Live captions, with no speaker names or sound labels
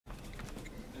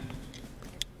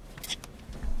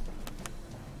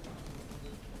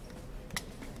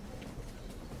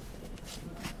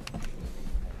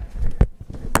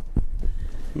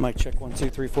Mic check 1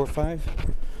 2 3 4 5.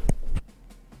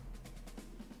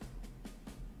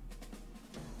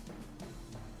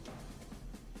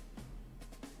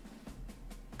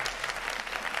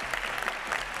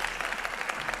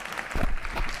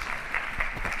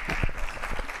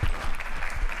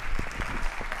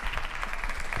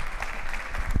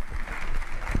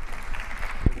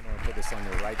 We're going to put this on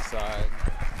your right side.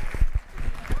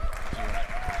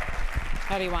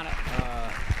 How do you want it?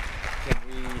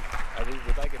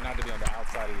 We'd like it not to be on the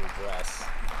outside of your dress.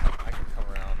 I can come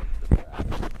around the back.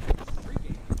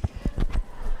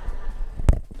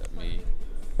 Let me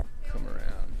come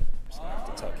around. Just gonna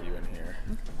have to tuck you in here.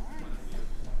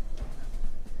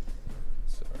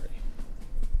 Sorry.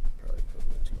 Probably put a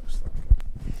little too much thought in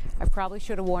it. I probably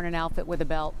should have worn an outfit with a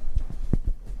belt.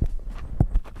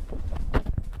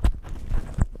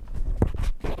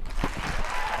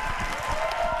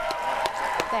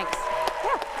 Thanks.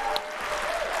 Yeah.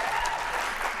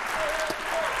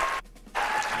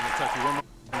 I'm gonna tuck you in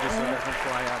just so it doesn't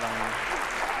fly out on you.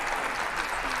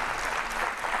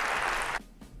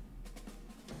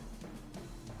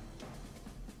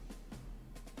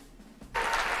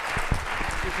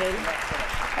 You Katie?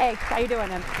 Hey, how you doing,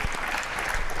 then?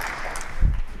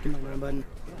 Give my button.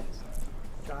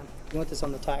 John, you want this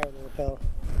on the tie or the lapel?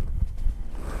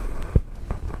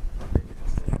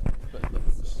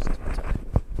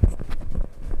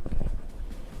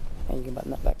 And you can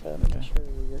button that back up. Okay. Make sure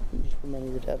you just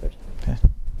remember you're tethered. Okay.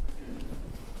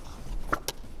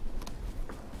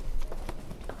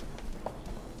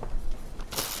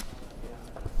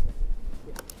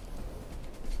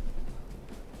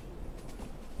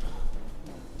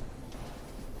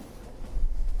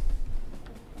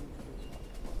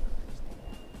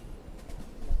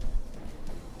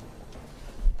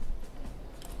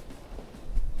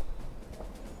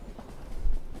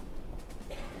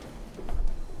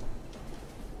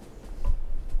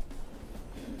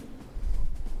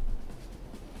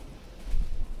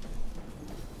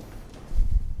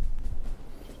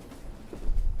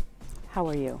 How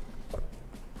are you?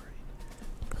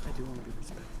 I do want to be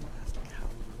respectful and ask how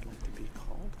you would like to be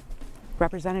called.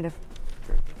 Representative.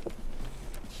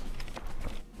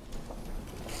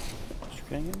 Mr.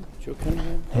 Cunningham? Joe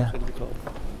Cunningham? Yeah. How should it be called?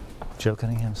 Joe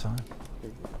Cunningham's fine.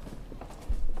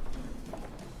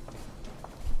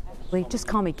 Wait, just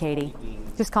call me Katie.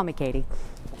 Just call me Katie.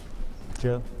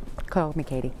 Joe? Call me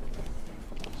Katie.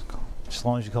 Just as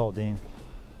long as you call it Dean.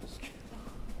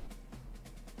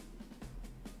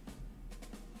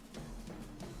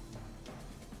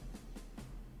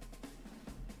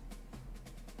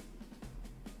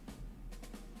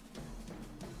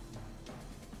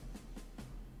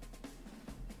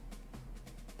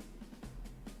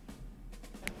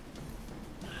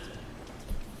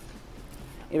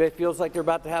 Anybody feels like they're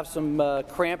about to have some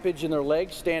crampage in their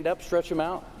legs, stand up, stretch them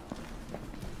out.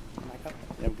 Yeah,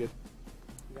 I'm good.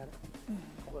 You got it?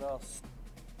 What else?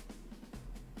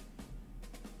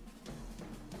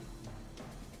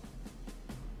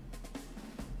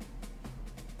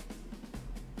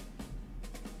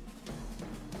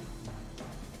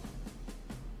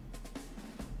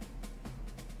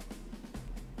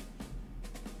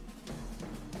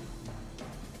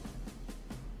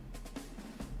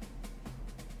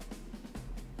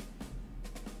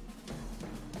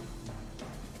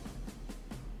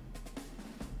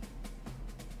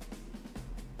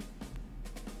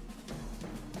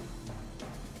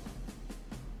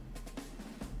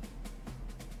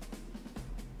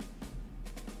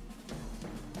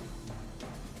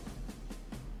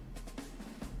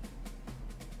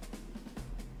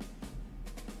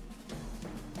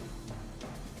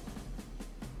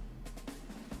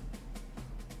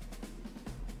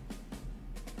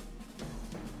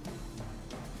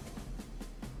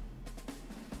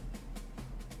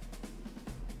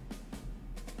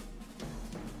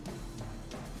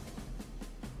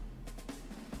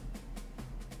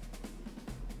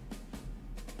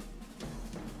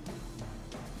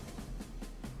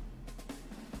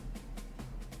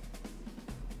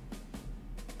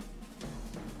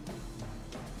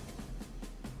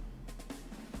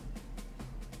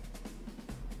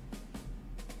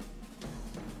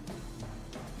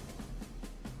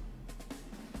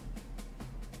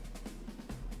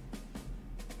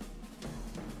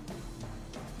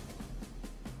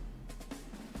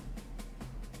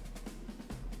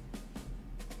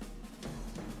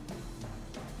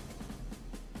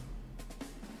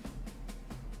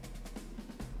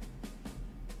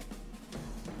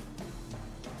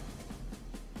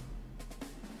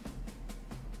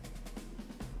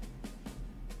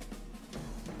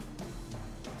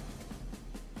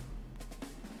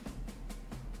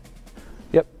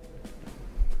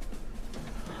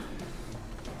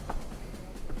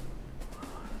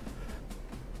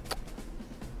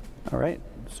 All right,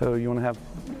 so you want to have...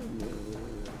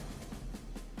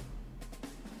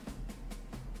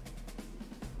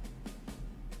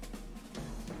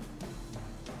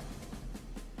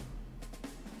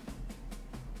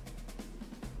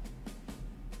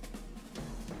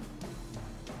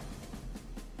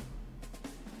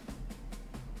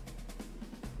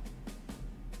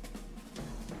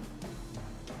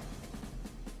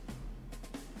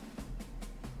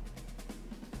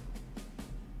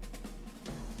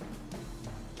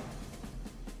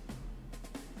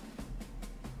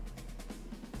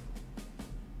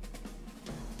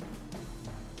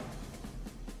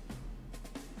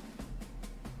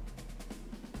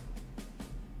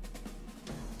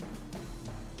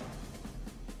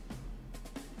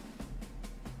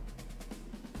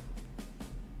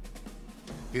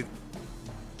 It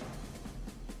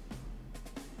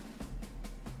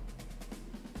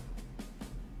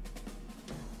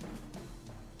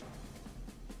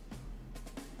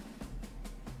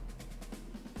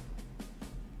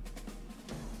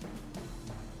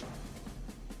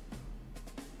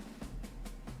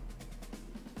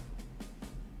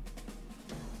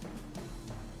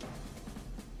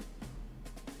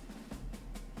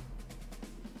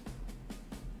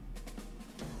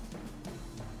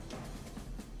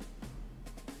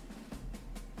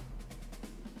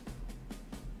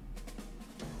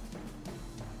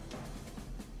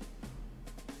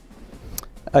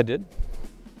I did.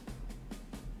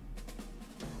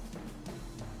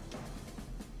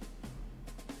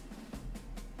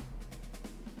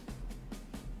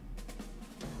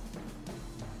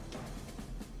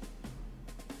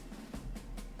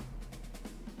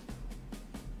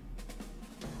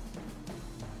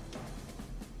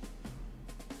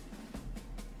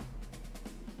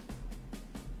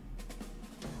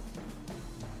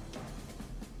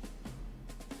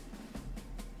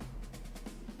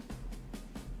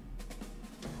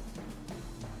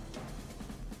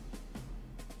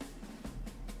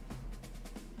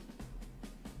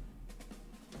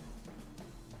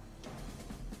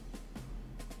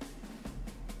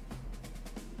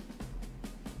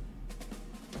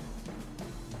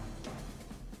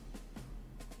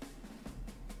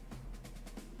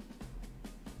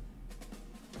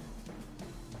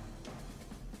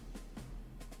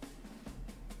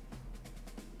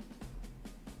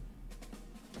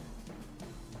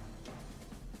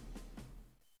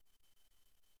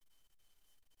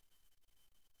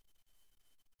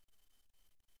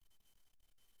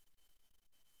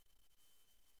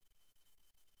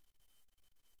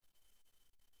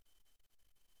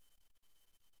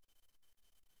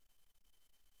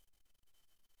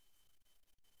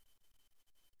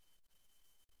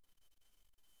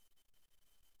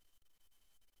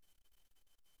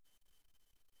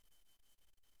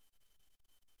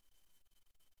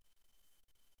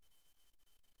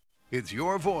 It's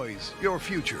your voice, your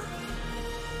future.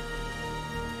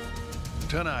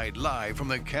 Tonight, live from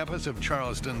the campus of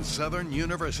Charleston Southern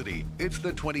University, it's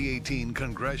the 2018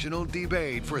 Congressional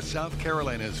Debate for South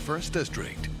Carolina's 1st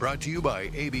District. Brought to you by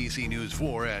ABC News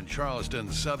 4 and Charleston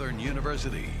Southern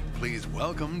University. Please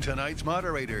welcome tonight's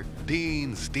moderator,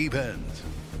 Dean Stevens.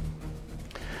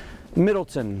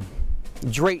 Middleton,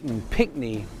 Drayton,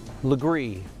 Pinckney,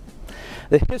 Legree.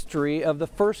 The history of the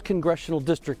 1st Congressional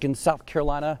District in South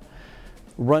Carolina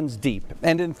runs deep.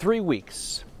 And in 3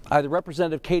 weeks, either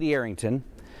Representative Katie Arrington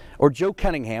or Joe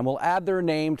Cunningham will add their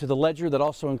name to the ledger that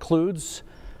also includes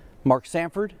Mark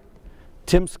Sanford,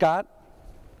 Tim Scott,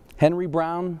 Henry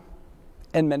Brown,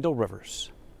 and Mendel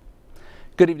Rivers.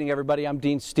 Good evening, everybody. I'm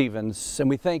Dean Stevens, and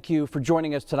we thank you for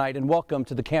joining us tonight and welcome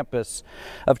to the campus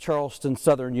of Charleston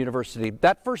Southern University.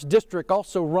 That 1st District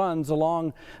also runs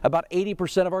along about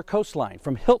 80% of our coastline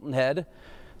from Hilton Head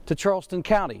to Charleston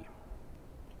County.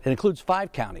 It includes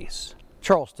 5 counties: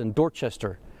 Charleston,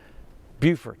 Dorchester,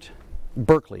 Beaufort,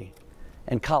 Berkeley,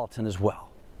 and Colleton as well.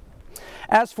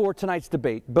 As for tonight's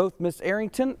debate, both Ms.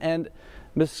 Arrington and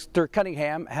Mr.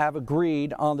 Cunningham have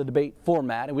agreed on the debate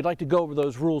format, and we'd like to go over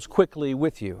those rules quickly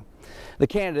with you. The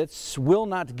candidates will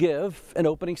not give an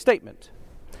opening statement.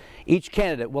 Each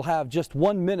candidate will have just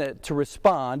 1 minute to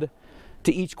respond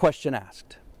to each question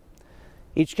asked.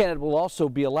 Each candidate will also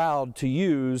be allowed to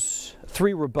use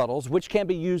 3 rebuttals, which can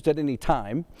be used at any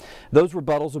time. Those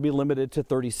rebuttals will be limited to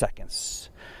 30 seconds.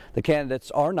 The candidates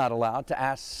are not allowed to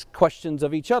ask questions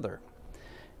of each other,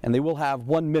 and they will have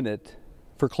 1 minute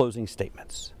for closing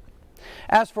statements.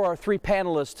 As for our 3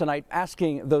 panelists tonight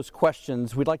asking those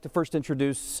questions, we'd like to first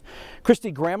introduce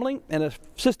Christy Gramling, an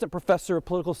assistant professor of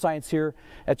political science here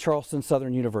at Charleston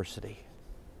Southern University.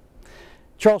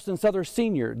 Charleston Southern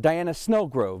senior Diana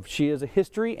Snellgrove. She is a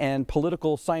history and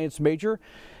political science major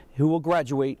who will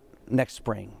graduate next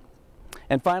spring.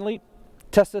 And finally,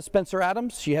 Tessa Spencer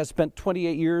Adams. She has spent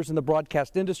 28 years in the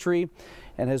broadcast industry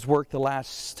and has worked the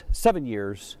last 7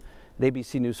 years at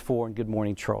ABC News 4 and Good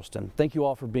Morning Charleston. Thank you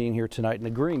all for being here tonight and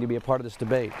agreeing to be a part of this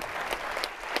debate.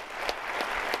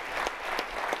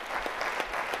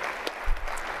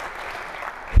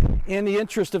 In the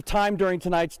interest of time during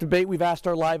tonight's debate, we've asked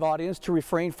our live audience to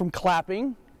refrain from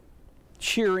clapping,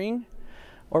 cheering,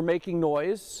 or making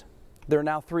noise. There are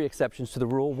now 3 exceptions to the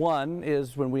rule. One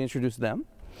is when we introduce them.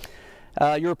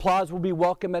 Your applause will be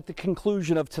welcome at the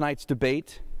conclusion of tonight's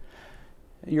debate.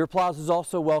 Your applause is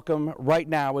also welcome right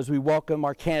now as we welcome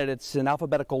our candidates in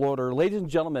alphabetical order. Ladies and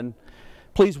gentlemen,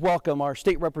 please welcome our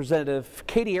State Representative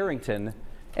Katie Arrington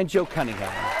and Joe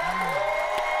Cunningham.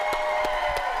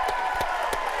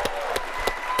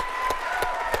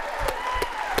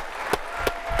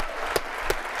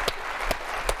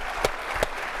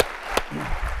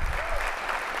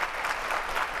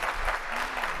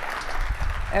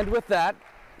 And with that,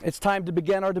 it's time to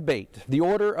begin our debate. The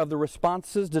order of the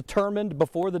responses determined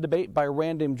before the debate by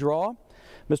random draw.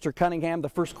 Mr. Cunningham, the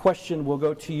first question will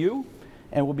go to you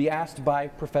and will be asked by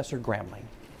Professor Gramling.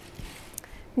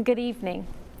 Good evening.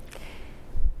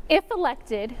 If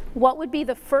elected, what would be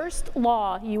the first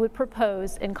law you would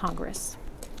propose in Congress?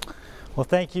 Well,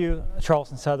 thank you,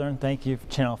 Charleston Southern. Thank you,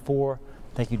 Channel 4.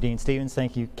 Thank you, Dean Stevens.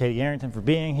 Thank you, Katie Arrington, for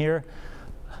being here.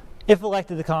 If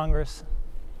elected to Congress,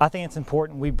 I think it's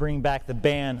important we bring back the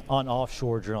ban on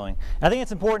offshore drilling. I think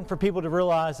it's important for people to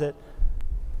realize that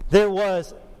there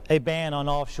was a ban on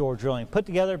offshore drilling put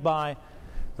together by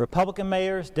Republican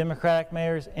mayors, Democratic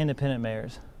mayors, independent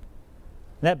mayors.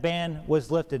 That ban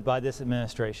was lifted by this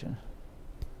administration.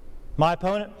 My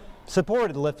opponent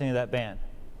supported the lifting of that ban.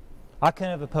 I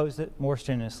couldn't have opposed it more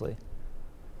strenuously.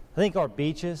 I think our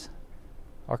beaches,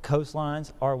 our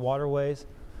coastlines, our waterways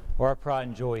are our pride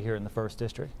and joy here in the 1st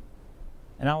District.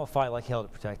 And I will fight like hell to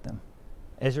protect them.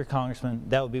 As your congressman,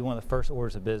 that would be one of the first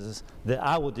orders of business that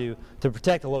I will do to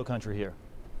protect the low country here.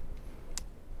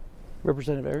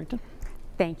 Representative Arrington.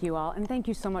 Thank you all, and thank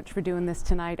you so much for doing this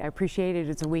tonight. I appreciate it.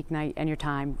 It's a weeknight and your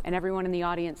time. And everyone in the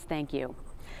audience, thank you.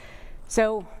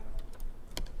 So,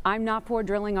 I'm not for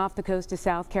drilling off the coast of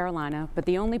South Carolina, but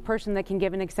the only person that can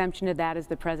give an exemption to that is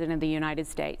the President of the United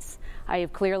States. I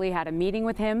have clearly had a meeting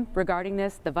with him regarding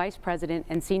this, the Vice President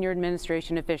and senior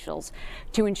administration officials,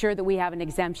 to ensure that we have an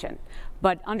exemption.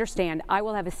 But understand, I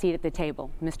will have a seat at the table.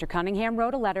 Mr. Cunningham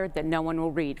wrote a letter that no one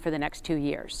will read for the next 2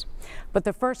 years. But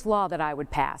the first law that I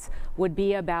would pass would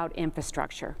be about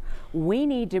infrastructure. We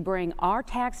need to bring our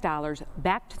tax dollars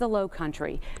back to the low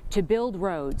country to build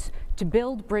roads, to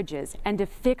build bridges, and to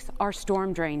fix our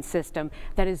storm drain system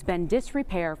that has been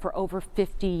disrepair for over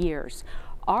 50 years.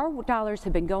 Our dollars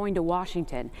have been going to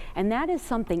Washington, and that is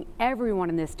something everyone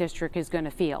in this district is going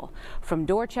to feel. From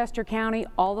Dorchester County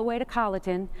all the way to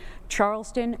Colleton,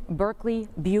 Charleston, Berkeley,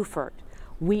 Beaufort.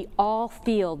 We all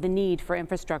feel the need for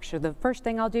infrastructure. The first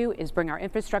thing I'll do is bring our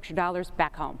infrastructure dollars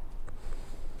back home.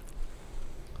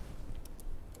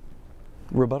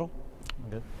 Rebuttal?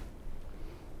 Good.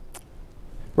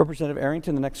 Representative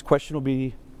Arrington, the next question will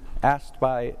be asked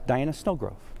by Diana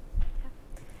Snowgrove.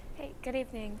 Hey, good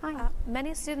evening. Hi.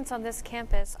 Many students on this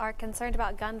campus are concerned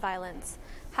about gun violence.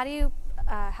 How do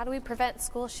we prevent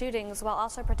school shootings while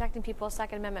also protecting people's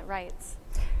Second Amendment rights?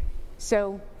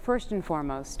 So, first and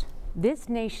foremost, this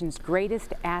nation's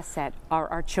greatest asset are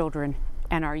our children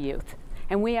and our youth,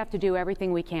 and we have to do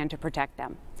everything we can to protect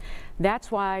them.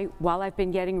 That's why, while I've been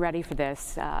getting ready for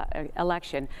this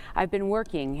election, I've been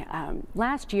working.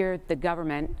 Last year, the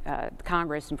government,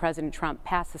 Congress, and President Trump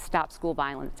passed the Stop School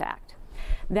Violence Act.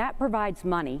 That provides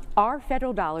money, our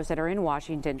federal dollars that are in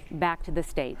Washington, back to the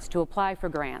states to apply for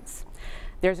grants.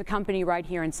 There's a company right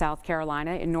here in South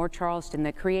Carolina, in North Charleston,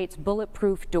 that creates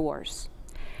bulletproof doors.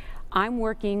 I'm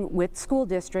working with school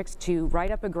districts to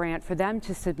write up a grant for them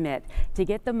to submit to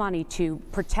get the money to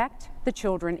protect the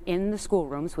children in the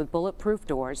schoolrooms with bulletproof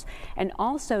doors, and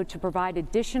also to provide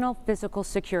additional physical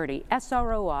security,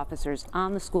 SRO officers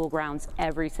on the school grounds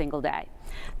every single day.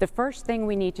 The first thing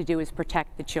we need to do is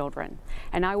protect the children,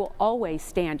 and I will always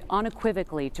stand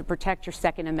unequivocally to protect your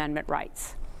Second Amendment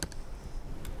rights.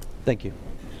 Thank you.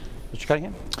 Mr.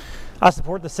 Cunningham? I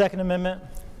support the Second Amendment.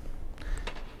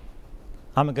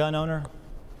 I'm a gun owner.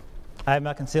 I have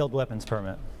my concealed weapons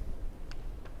permit.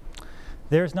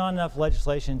 There's not enough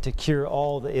legislation to cure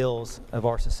all the ills of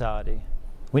our society.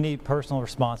 We need personal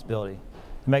responsibility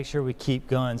to make sure we keep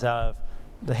guns out of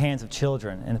the hands of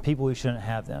children and the people who shouldn't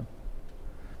have them.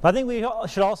 But I think we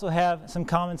should also have some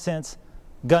common sense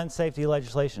gun safety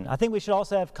legislation. I think we should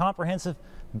also have comprehensive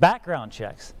background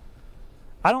checks.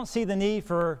 I don't see the need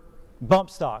for bump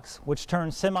stocks, which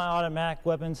turn semi-automatic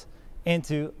weapons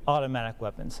into automatic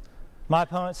weapons. My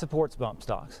opponent supports bump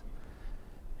stocks.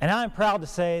 And I'm proud to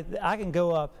say that I can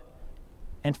go up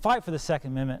and fight for the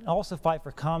Second Amendment and also fight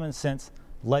for common sense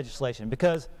legislation,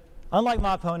 because unlike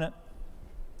my opponent,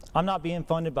 I'm not being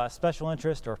funded by special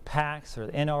interest or PACs or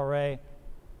the NRA.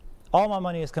 All my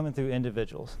money is coming through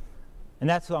individuals, and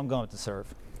that's who I'm going to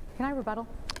serve. Can I rebuttal?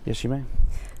 Yes, you may.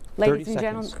 Ladies and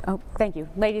gentlemen, oh, thank you.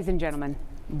 Ladies and gentlemen,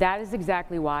 that is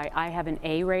exactly why I have an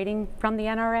A rating from the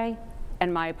NRA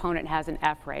and my opponent has an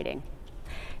F rating.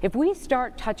 If we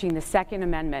start touching the Second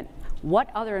Amendment, what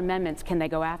other amendments can they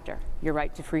go after? Your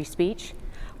right to free speech?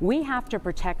 We have to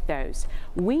protect those.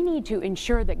 We need to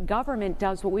ensure that government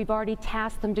does what we've already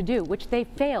tasked them to do, which they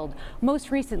failed.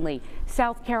 Most recently,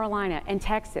 South Carolina and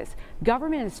Texas.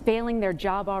 Government is failing their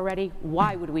job already.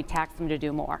 Why would we tax them to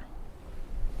do more?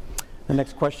 The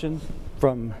next question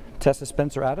from Tessa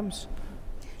Spencer Adams.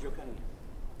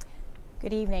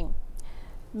 Good evening.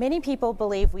 Many people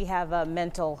believe we have a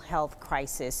mental health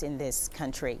crisis in this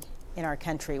country, in our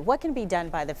country. What can be done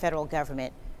by the federal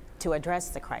government to address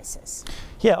the crisis?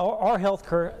 Yeah, our health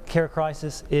care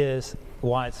crisis is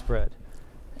widespread,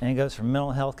 and it goes from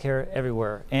mental health care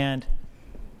everywhere. And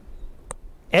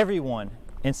everyone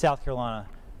in South Carolina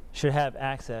should have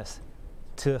access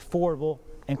to affordable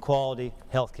and quality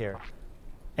health care.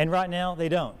 And right now, they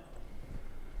don't.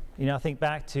 You know, I think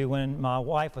back to when my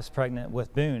wife was pregnant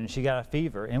with Boone and she got a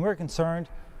fever, and we're concerned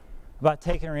about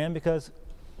taking her in because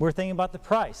we're thinking about the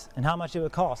price and how much it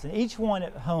would cost. And each one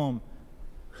at home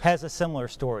has a similar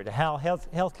story to how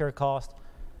healthcare costs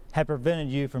have prevented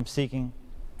you from seeking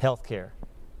health care.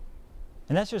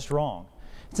 And that's just wrong.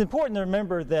 It's important to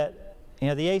remember that, you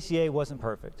know, the ACA wasn't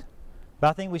perfect, but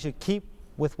I think we should keep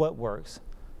with what works,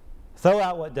 throw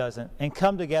out what doesn't, and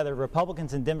come together,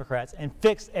 Republicans and Democrats, and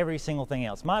fix every single thing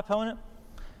else. My opponent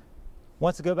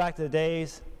wants to go back to the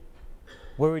days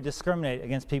where we discriminate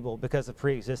against people because of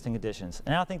pre-existing conditions.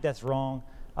 And I think that's wrong.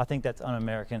 I think that's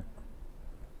un-American.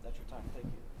 That's your time. Thank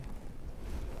you.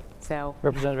 So,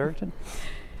 Representative Arrington.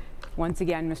 Once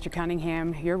again, Mr.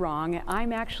 Cunningham, you're wrong.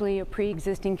 I'm actually a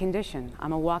pre-existing condition.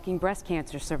 I'm a walking breast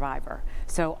cancer survivor.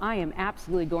 So I am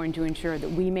absolutely going to ensure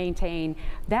that we maintain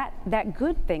that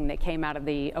good thing that came out of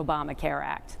the Obamacare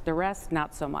Act. The rest,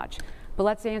 not so much. But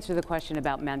let's answer the question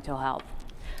about mental health.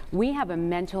 We have a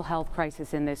mental health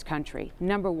crisis in this country,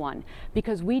 number one,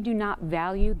 because we do not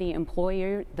value the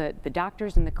employer, the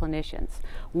doctors and the clinicians.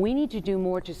 We need to do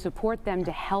more to support them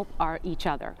to help each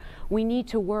other. We need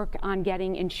to work on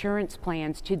getting insurance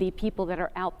plans to the people that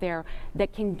are out there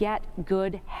that can get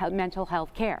good mental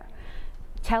health care.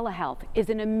 Telehealth is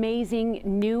an amazing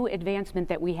new advancement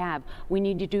that we have. We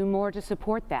need to do more to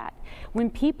support that.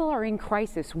 When people are in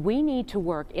crisis, we need to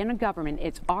work in a government.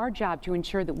 It's our job to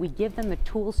ensure that we give them the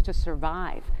tools to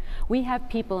survive. We have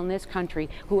people in this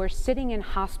country who are sitting in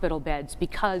hospital beds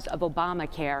because of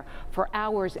Obamacare for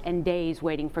hours and days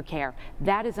waiting for care.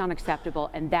 That is unacceptable,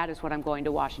 and that is what I'm going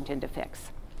to Washington to fix.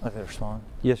 I'd like to respond.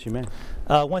 Yes, you may.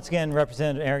 Once again,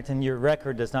 Representative Arrington, your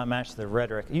record does not match the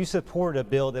rhetoric. You supported a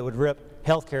bill that would rip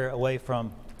health care away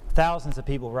from thousands of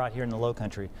people right here in the Low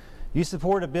Country. You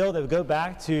support a bill that would go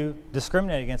back to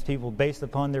discriminate against people based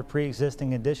upon their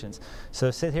pre-existing conditions. So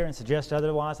sit here and suggest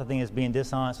otherwise, I think, is being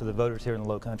dishonest with the voters here in the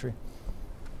Low Country.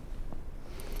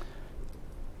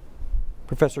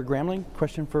 Professor Gramling,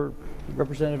 question for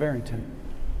Representative Arrington.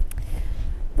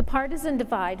 The partisan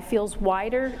divide feels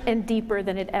wider and deeper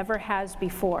than it ever has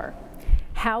before.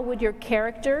 How would your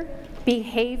character,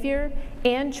 behavior,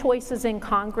 and choices in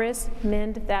Congress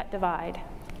mend that divide?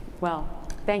 Well,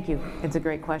 thank you. It's a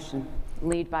great question.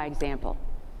 Lead by example.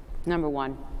 Number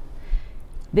one,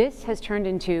 this has turned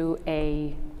into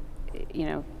a,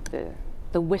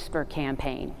 the whisper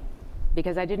campaign,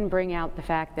 because I didn't bring out the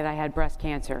fact that I had breast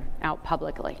cancer out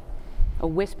publicly. A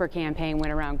whisper campaign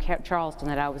went around Charleston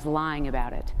that I was lying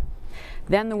about it.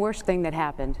 Then the worst thing that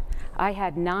happened, I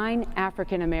had 9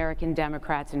 African-American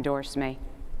Democrats endorse me.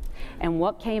 And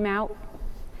what came out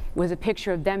was a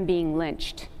picture of them being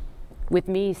lynched, with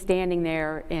me standing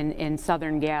there in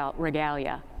Southern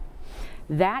regalia.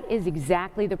 That is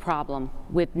exactly the problem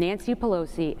with Nancy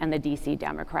Pelosi and the DC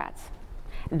Democrats.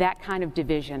 That kind of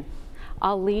division.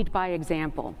 I'll lead by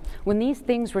example. When these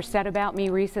things were said about me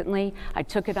recently, I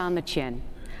took it on the chin.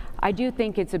 I do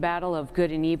think it's a battle of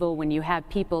good and evil when you have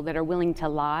people that are willing to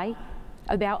lie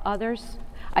about others.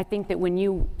 I think that when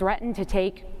you threaten to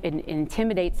take and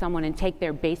intimidate someone and take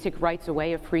their basic rights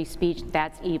away of free speech,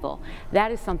 that's evil.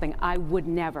 That is something I would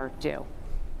never do.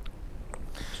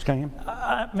 Mr. Cunningham?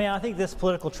 I think this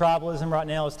political tribalism right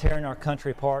now is tearing our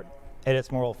country apart at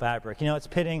its moral fabric. You know, it's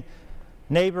pitting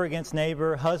neighbor against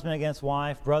neighbor, husband against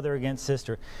wife, brother against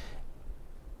sister.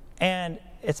 And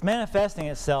it's manifesting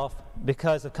itself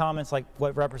because of comments like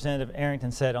what Representative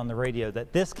Arrington said on the radio,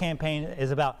 that this campaign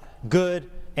is about good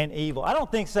and evil. I don't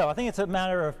think so. I think it's a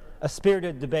matter of a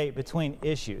spirited debate between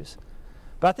issues.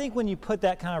 But I think when you put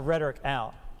that kind of rhetoric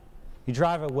out, you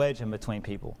drive a wedge in between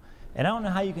people. And I don't know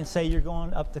how you can say you're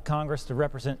going up to Congress to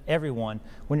represent everyone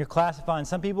when you're classifying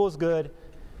some people as good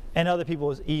and other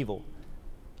people as evil.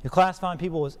 You're classifying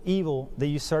people as evil that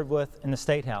you served with in the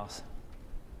State House.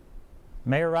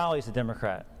 Mayor Riley's a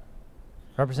Democrat.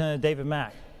 Representative David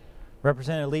Mack.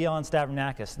 Representative Leon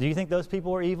Stavronakis. Do you think those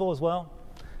people are evil as well?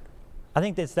 I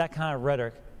think it's that kind of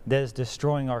rhetoric that is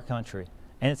destroying our country.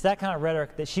 And it's that kind of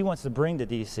rhetoric that she wants to bring to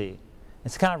D.C.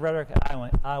 It's the kind of rhetoric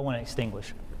I want to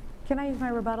extinguish. Can I use my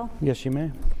rebuttal? Yes, you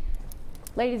may.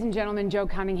 Ladies and gentlemen, Joe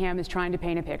Cunningham is trying to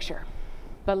paint a picture.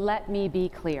 But let me be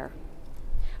clear.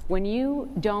 When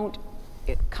you don't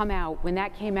come out, when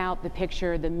that came out, the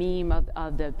picture, the meme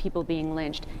of the people being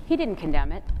lynched, he didn't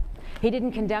condemn it. He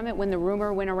didn't condemn it when the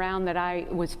rumor went around that I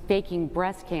was faking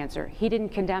breast cancer. He didn't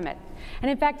condemn it. And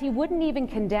in fact, he wouldn't even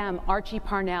condemn Archie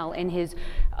Parnell in his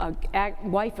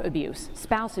wife abuse,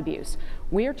 spouse abuse.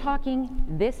 We're talking,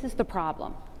 this is the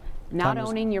problem, not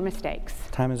owning your mistakes.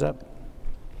 Time is up.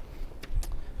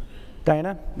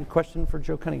 Diana, a question for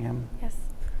Joe Cunningham. Yes.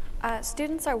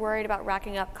 Students are worried about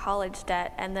racking up college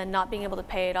debt and then not being able to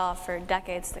pay it off for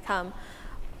decades to come.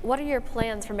 What are your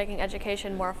plans for making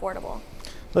education more affordable?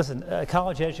 Listen,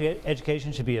 college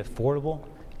education should be affordable.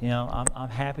 You know, I'm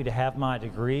happy to have my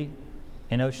degree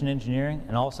in ocean engineering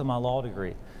and also my law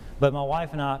degree. But my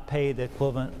wife and I pay the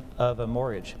equivalent of a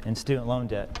mortgage in student loan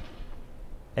debt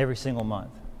every single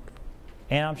month.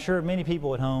 And I'm sure many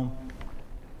people at home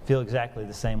feel exactly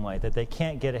the same way, that they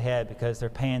can't get ahead because they're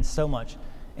paying so much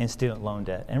in student loan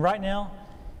debt. And right now,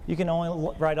 you can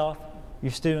only write off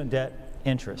your student debt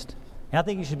interest. And I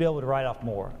think you should be able to write off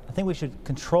more. I think we should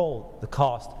control the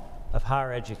cost of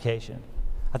higher education.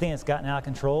 I think it's gotten out of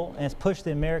control, and it's pushed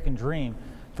the American dream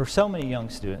for so many young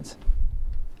students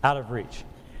out of reach.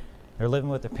 They're living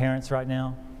with their parents right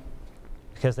now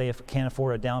because they can't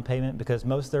afford a down payment, because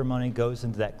most of their money goes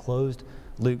into that closed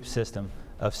loop system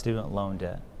of student loan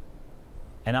debt.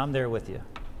 And I'm there with you,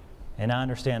 and I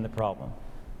understand the problem.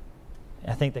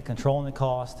 I think that controlling the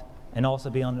cost and also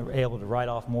being able to write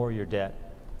off more of your debt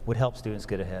would help students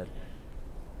get ahead.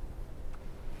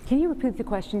 Can you repeat the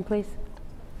question, please?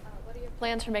 What are your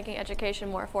plans for making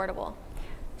education more affordable?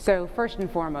 So first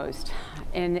and foremost,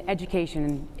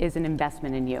 education is an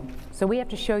investment in you. So we have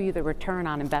to show you the return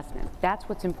on investment. That's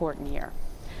what's important here.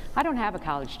 I don't have a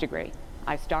college degree.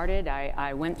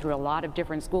 I went through a lot of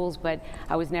different schools, but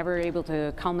I was never able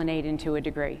to culminate into a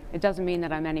degree. It doesn't mean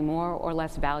that I'm any more or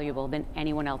less valuable than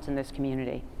anyone else in this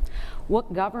community.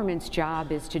 What government's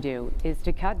job is to do is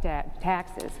to cut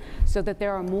taxes so that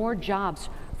there are more jobs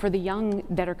for the young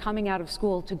that are coming out of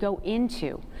school to go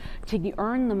into, to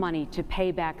earn the money to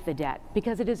pay back the debt,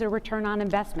 because it is a return on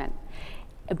investment.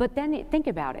 But then think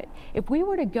about it. If we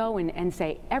were to go and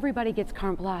say everybody gets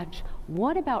carte blanche,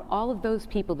 what about all of those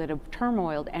people that have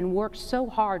turmoiled and worked so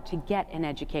hard to get an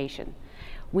education?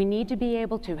 We need to be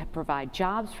able to provide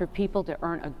jobs for people to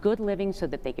earn a good living so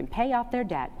that they can pay off their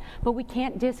debt. But we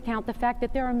can't discount the fact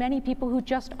that there are many people who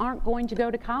just aren't going to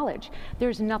go to college.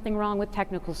 There's nothing wrong with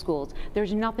technical schools.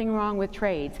 There's nothing wrong with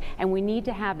trades. And we need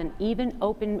to have an even,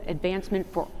 open advancement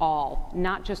for all,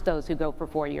 not just those who go for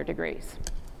four-year degrees.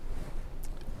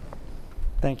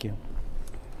 Thank you.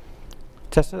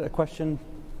 Tessa, a question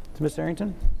to Ms.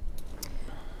 Arrington?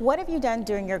 What have you done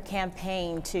during your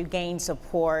campaign to gain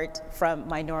support from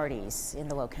minorities in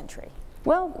the Lowcountry?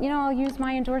 Well, you know, I'll use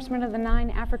my endorsement of the 9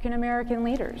 African-American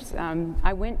leaders.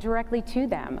 I went directly to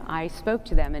them. I spoke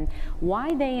to them, and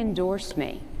why they endorsed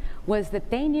me was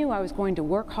that they knew I was going to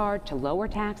work hard to lower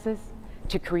taxes,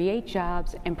 to create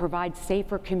jobs, and provide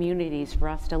safer communities for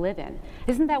us to live in.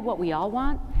 Isn't that what we all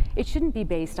want? It shouldn't be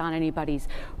based on anybody's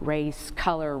race,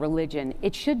 color, religion.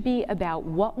 It should be about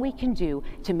what we can do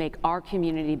to make our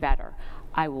community better.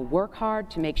 I will work hard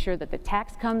to make sure that the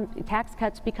tax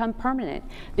cuts become permanent,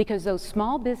 because those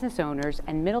small business owners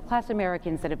and middle-class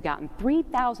Americans that have gotten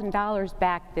 $3,000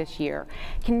 back this year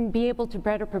can be able to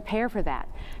better prepare for that.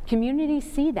 Communities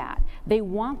see that. They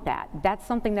want that. That's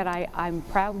something that I'm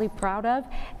proud of,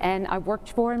 and I've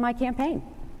worked for in my campaign.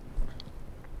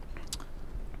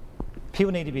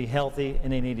 People need to be healthy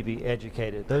and they need to be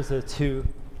educated. Those are the 2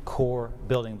 core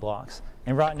building blocks.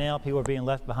 And right now, people are being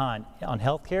left behind on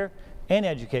health care and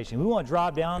education. We want to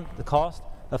drive down the cost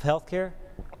of health care.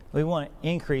 We want to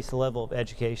increase the level of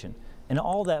education. And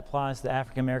all that applies to the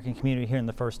African American community here in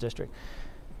the 1st District.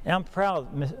 And I'm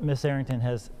proud Ms. Arrington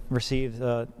has received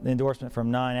the endorsement from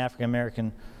 9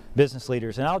 African-American business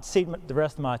leaders, and I'll cede the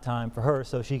rest of my time for her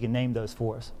so she can name those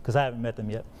for us, because I haven't met them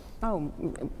yet. Oh,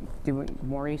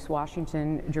 Maurice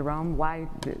Washington, Jerome, why,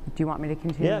 do you want me to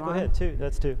continue on? Yeah, go ahead, 2,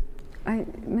 that's 2.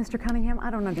 Mr. Cunningham, I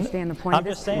don't understand the point. I'm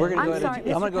just saying. We're going to I'm go sorry,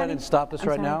 ahead. I'm going to go ahead and stop this I'm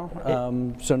right sorry.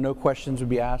 now. So no questions would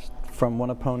be asked from one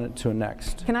opponent to a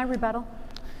next. Can I rebuttal?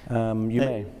 You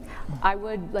may. I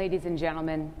would, ladies and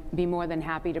gentlemen, be more than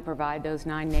happy to provide those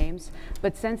 9 names,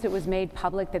 but since it was made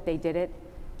public that they did it,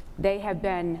 they have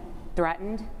been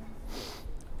threatened.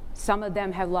 Some of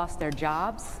them have lost their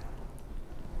jobs.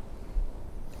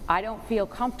 I don't feel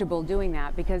comfortable doing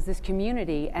that because this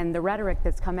community and the rhetoric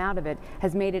that's come out of it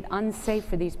has made it unsafe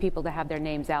for these people to have their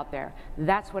names out there.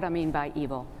 That's what I mean by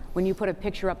evil, when you put a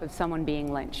picture up of someone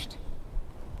being lynched.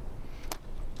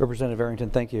 Representative Arrington,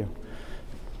 thank you.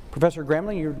 Professor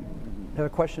Gramling, you have a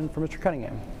question for Mr.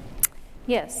 Cunningham.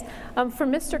 Yes. For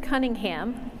Mr.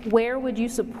 Cunningham, where would you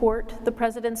support the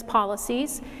president's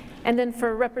policies? And then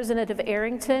for Representative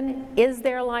Arrington, is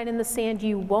there a line in the sand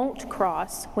you won't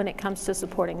cross when it comes to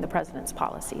supporting the president's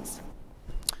policies?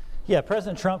 Yeah,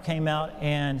 President Trump came out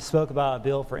and spoke about a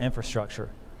bill for infrastructure.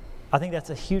 I think that's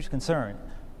a huge concern.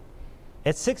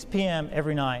 At 6 p.m.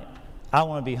 every night, I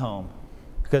want to be home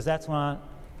because that's when I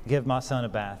give my son a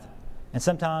bath. And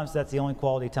sometimes that's the only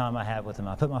quality time I have with him.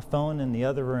 I put my phone in the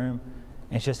other room,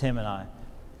 and it's just him and I.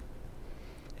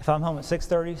 If I'm home at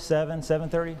 6:30, 7,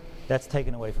 7:30, that's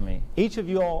taken away from me. Each of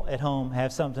you all at home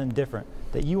have something different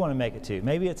that you want to make it to.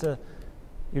 Maybe it's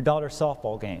your daughter's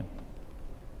softball game.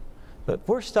 But if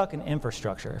we're stuck in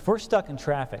infrastructure, if we're stuck in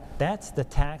traffic, that's the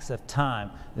tax of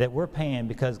time that we're paying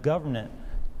because government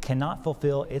cannot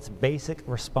fulfill its basic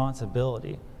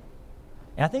responsibility.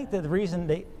 And I think that the reason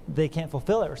they can't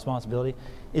fulfill that responsibility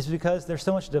is because there's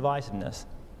so much divisiveness.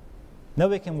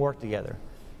 Nobody can work together.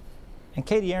 And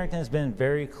Katie Arrington has been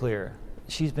very clear.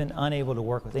 She's been unable to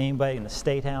work with anybody in the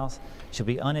State House. She'll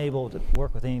be unable to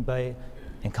work with anybody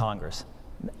in Congress.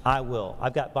 I will.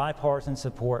 I've got bipartisan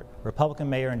support, Republican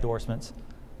mayor endorsements,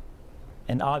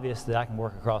 and obvious that I can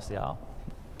work across the aisle.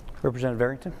 Representative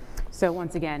Arrington. So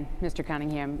once again, Mr.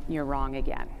 Cunningham, you're wrong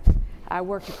again. I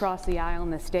worked across the aisle in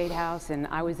the State House, and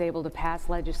I was able to pass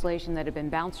legislation that had been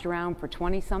bounced around for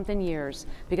 20-something years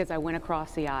because I went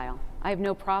across the aisle. I have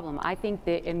no problem. I think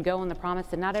that and go on the promise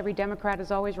that not every Democrat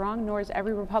is always wrong, nor is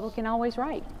every Republican always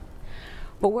right.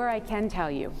 But where I can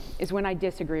tell you is when I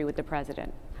disagree with the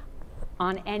president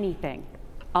on anything,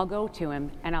 I'll go to him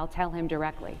and I'll tell him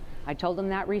directly. I told him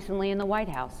that recently in the White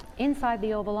House, inside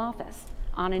the Oval Office,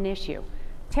 on an issue.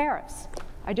 Tariffs.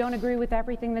 I don't agree with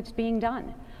everything that's being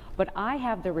done. But I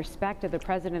have the respect of the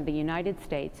President of the United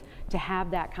States to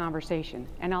have that conversation,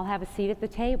 and I'll have a seat at the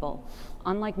table,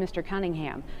 unlike Mr.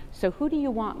 Cunningham. So who do you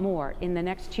want more in the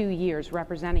next 2 years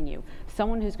representing you?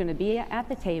 Someone who's going to be at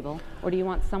the table, or do you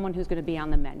want someone who's going to be on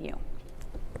the menu?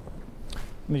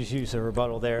 Let me just use a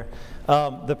rebuttal there.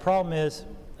 The problem is,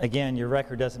 again, your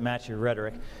record doesn't match your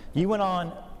rhetoric. You went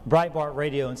on Breitbart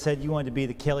Radio and said you wanted to be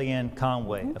the Kellyanne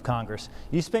Conway of Congress.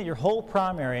 You spent your whole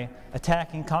primary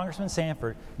attacking Congressman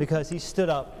Sanford because he stood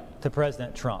up to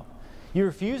President Trump. You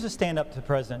refused to stand up to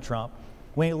President Trump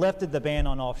when he lifted the ban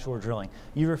on offshore drilling.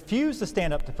 You refused to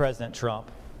stand up to President Trump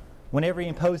whenever he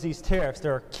imposed these tariffs that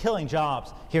are killing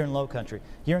jobs here in Low Country.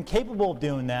 You're incapable of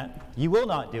doing that. You will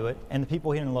not do it, and the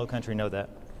people here in the Low Country know that.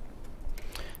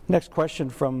 Next question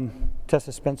from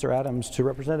Tessa Spencer Adams to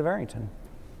Representative Arrington.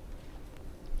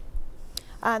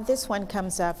 This one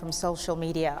comes from social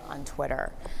media on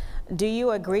Twitter. Do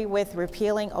you agree with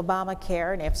repealing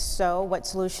Obamacare? And if so, what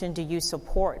solution do you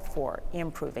support for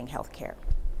improving health care?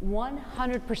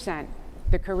 100%.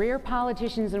 The career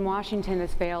politicians in Washington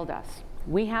has failed us.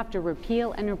 We have to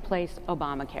repeal and replace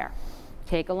Obamacare.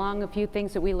 Take along a few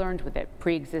things that we learned with it.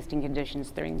 Pre-existing conditions,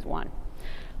 things one.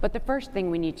 But the first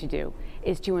thing we need to do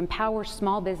is to empower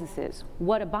small businesses.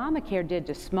 What Obamacare did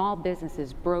to small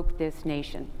businesses broke this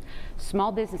nation.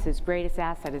 Small businesses' greatest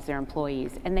asset is their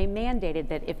employees, and they mandated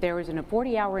that if there was a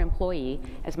 40-hour employee,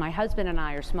 as my husband and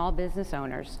I are small business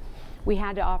owners, we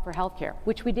had to offer health care,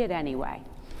 which we did anyway.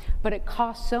 But it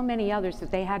cost so many others that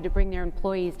they had to bring their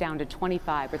employees down to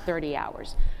 25 or 30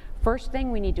 hours. First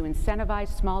thing, we need to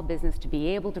incentivize small business to be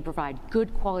able to provide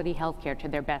good quality health care to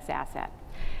their best asset.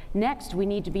 Next, we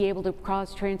need to be able to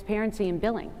cause transparency in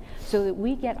billing so that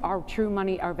we get our true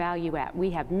money, our value at. We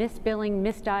have misbilling,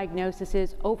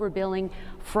 misdiagnoses, overbilling,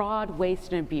 fraud,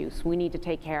 waste, and abuse. We need to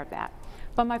take care of that.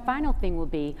 But my final thing will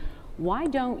be, why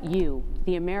don't you,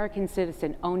 the American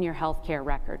citizen, own your health care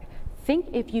record? Think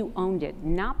if you owned it,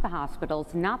 not the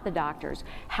hospitals, not the doctors,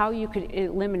 how you could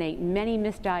eliminate many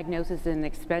misdiagnoses and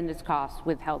expenditure costs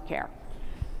with health care.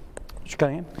 Mr.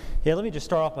 Cunningham? Yeah, let me just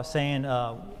start off by saying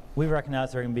we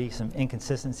recognize there can be some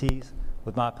inconsistencies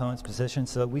with my opponent's position,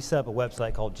 so we set up a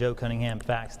website called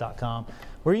joecunningham.facts.com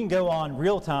where you can go on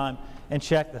real time and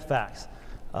check the facts.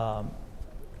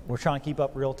 We're trying to keep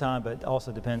up real time, but it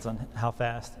also depends on how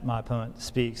fast my opponent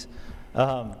speaks.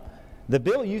 The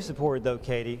bill you supported, though,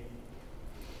 Katie,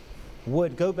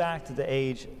 would go back to the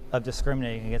age of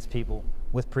discriminating against people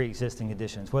with pre-existing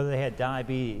conditions, whether they had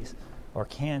diabetes or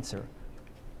cancer.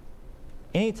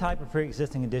 Any type of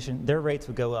pre-existing condition, their rates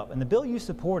would go up. And the bill you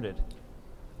supported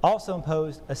also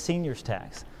imposed a seniors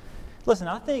tax. Listen,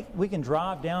 I think we can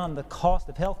drive down the cost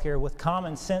of health care with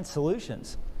common sense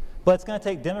solutions, but it's going to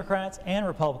take Democrats and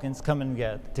Republicans coming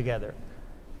together.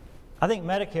 I think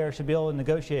Medicare should be able to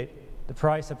negotiate the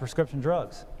price of prescription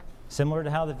drugs, similar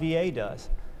to how the VA does.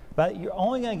 But you're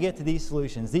only going to get to these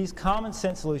solutions, these common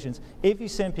sense solutions, if you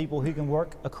send people who can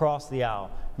work across the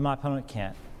aisle. And my opponent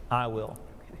can't. I will.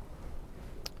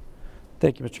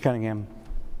 Thank you, Mr. Cunningham.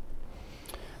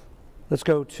 Let's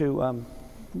go to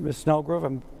Ms. Snellgrove.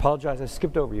 I apologize, I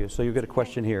skipped over you, so you get a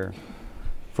question here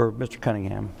for Mr.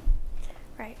 Cunningham.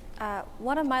 Right.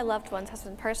 One of my loved ones has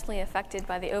been personally affected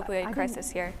by the opioid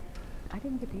crisis here. I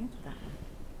didn't get to answer that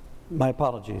one. My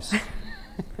apologies.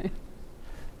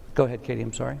 Go ahead, Katie,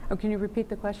 I'm sorry. Oh, can you repeat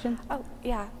the question? Oh,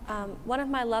 yeah. One of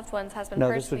my loved ones has been No,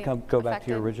 personally this would go back to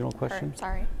your affected- original question.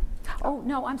 Sorry. Oh,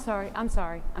 no, I'm sorry.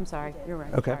 You're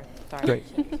right. Okay, Sorry. great.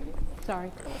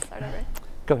 Sorry. Let's start over.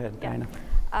 Go ahead, Yeah.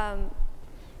 Diana.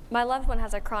 My loved one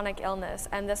has a chronic illness,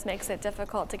 and this makes it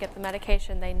difficult to get the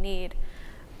medication they need.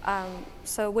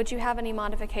 So would you have any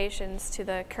modifications to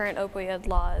the current opioid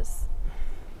laws?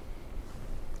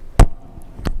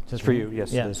 Just for you,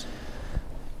 yes, Yeah. it is.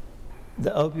 The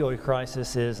opioid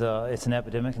crisis is it's an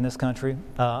epidemic in this country.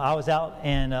 I was out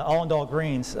in Allendale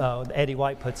Greens, Eddie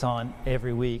White puts on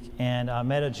every week, and I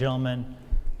met a gentleman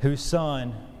whose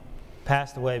son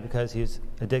passed away because he was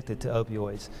addicted to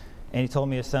opioids. And he told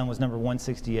me his son was number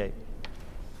 168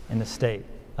 in the state.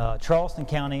 Charleston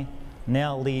County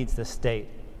now leads the state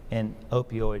in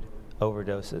opioid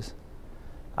overdoses.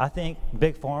 I think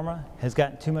Big Pharma has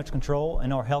gotten too much control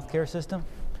in our healthcare system,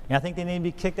 and I think they need to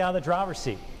be kicked out of the driver's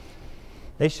seat.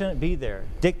 They shouldn't be there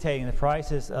dictating the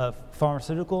prices of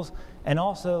pharmaceuticals and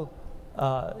also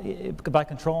by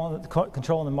controlling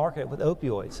the market with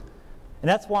opioids. And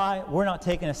that's why we're not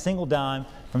taking a single dime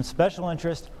from special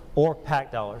interest or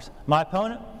PAC dollars. My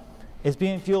opponent is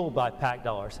being fueled by PAC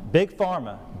dollars. Big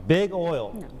Pharma, big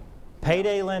oil,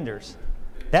 payday lenders.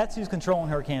 That's who's controlling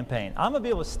her campaign. I'm going to be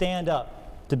able to stand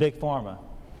up to Big Pharma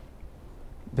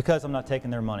because I'm not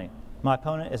taking their money. My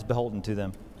opponent is beholden to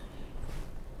them.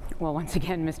 Well, once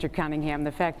again, Mr. Cunningham,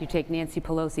 the fact you take Nancy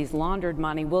Pelosi's laundered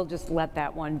money, we'll just let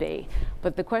that one be.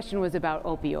 But the question was about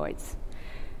opioids.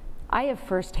 I have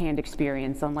firsthand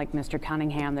experience, unlike Mr.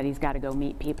 Cunningham, that he's got to go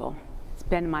meet people. It's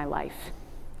been my life.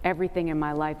 Everything in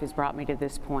my life has brought me to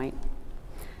this point.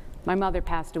 My mother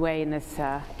passed away in this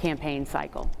campaign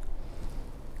cycle.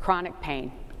 Chronic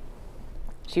pain.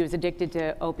 She was addicted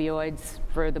to opioids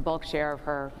for the bulk share of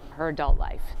her adult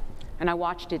life. And I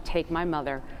watched it take my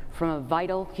mother from a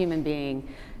vital human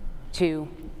being to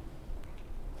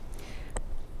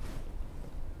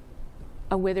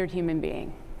a withered human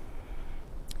being.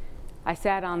 I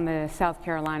sat on the South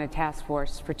Carolina task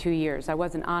force for 2 years. I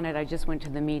wasn't on it, I just went to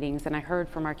the meetings and I heard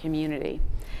from our community.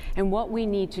 And what we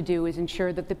need to do is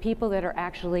ensure that the people that are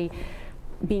actually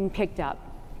being picked up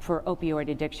for opioid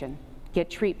addiction get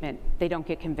treatment, they don't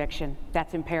get conviction.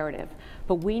 That's imperative.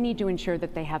 But we need to ensure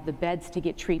that they have the beds to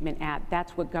get treatment at.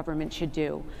 That's what government should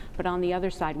do. But on the other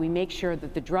side, we make sure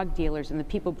that the drug dealers and the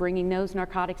people bringing those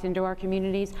narcotics into our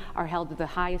communities are held to the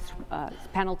highest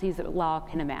penalties that law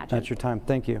can imagine. That's your time.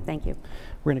 Thank you. Thank you.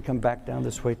 We're going to come back down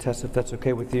this way, Tess, if that's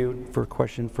okay with you, for a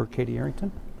question for Katie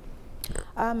Arrington.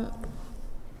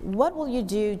 What will you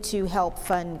do to help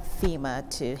fund FEMA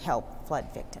to help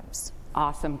flood victims?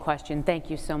 Awesome question. Thank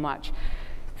you so much.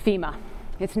 FEMA,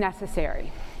 it's necessary.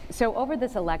 So over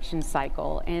this election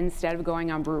cycle, instead of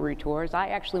going on brewery tours, I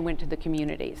actually went to the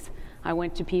communities. I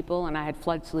went to people and I had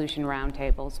flood solution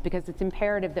roundtables because it's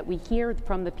imperative that we hear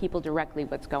from the people directly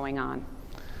what's going on.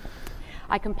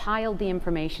 I compiled the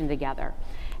information together.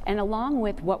 And along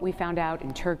with what we found out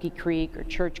in Turkey Creek or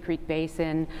Church Creek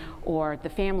Basin or the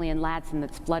family in Ladson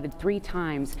that's flooded 3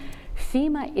 times,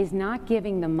 FEMA is not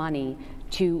giving the money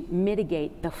to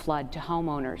mitigate the flood to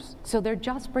homeowners. So they're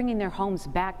just bringing their homes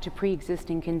back to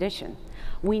pre-existing condition.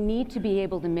 We need to be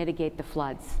able to mitigate the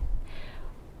floods.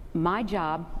 My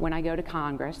job when I go to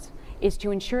Congress is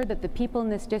to ensure that the people in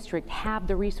this district have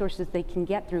the resources they can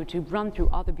get through to run through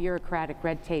all the bureaucratic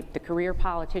red tape the career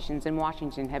politicians in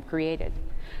Washington have created.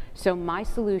 So my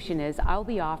solution is I'll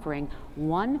be offering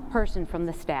one person from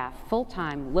the staff,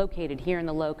 full-time, located here in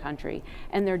the Low Country,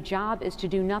 and their job is to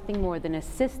do nothing more than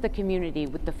assist the community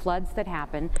with the floods that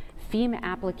happen, FEMA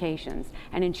applications,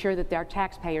 and ensure that their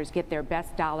taxpayers get their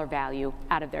best dollar value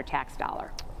out of their tax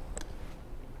dollar.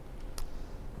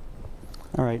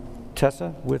 All right,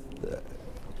 Tessa with,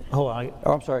 Hold on.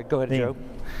 oh, I'm sorry, go ahead, Joe.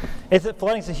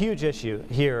 Flooding's a huge issue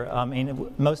here. I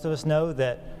mean, most of us know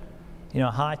that, you know,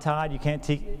 high tide, you can't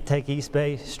take East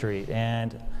Bay Street,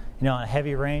 and, you know, on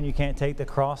heavy rain, you can't take the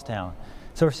crosstown.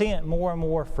 So we're seeing it more and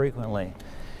more frequently.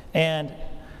 And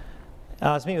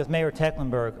I was meeting with Mayor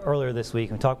Tecklenburg earlier this week,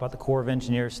 and we talked about the Corps of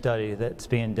Engineers study that's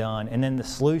being done, and then the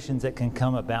solutions that can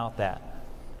come about that.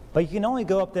 But you can only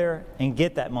go up there and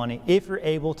get that money if you're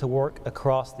able to work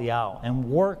across the aisle and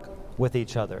work with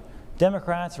each other.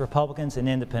 Democrats, Republicans, and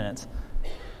independents.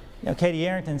 You know, Katie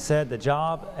Arrington said the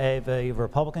job of a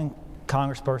Republican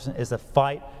congressperson is to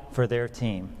fight for their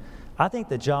team. I think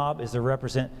the job is to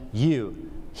represent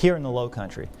you here in the Low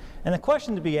Country. And the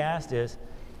question to be asked is,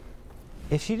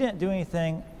 if she didn't do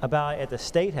anything about it at the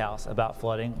State House about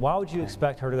flooding, why would you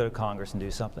expect her to go to Congress and do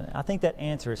something? I think that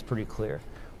answer is pretty clear.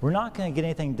 We're not going to get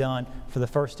anything done for the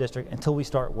 1st District until we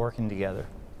start working together.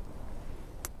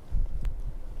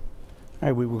 All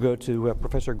right, we will go to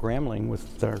Professor Gramling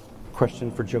with our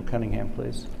question for Joe Cunningham,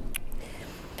 please.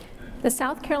 The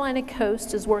South Carolina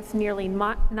coast is worth nearly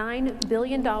 $9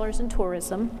 billion in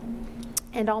tourism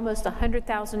and almost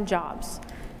 100,000 jobs.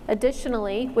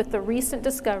 Additionally, with the recent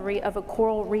discovery of a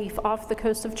coral reef off the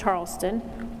coast of Charleston,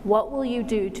 what will you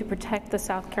do to protect the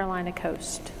South Carolina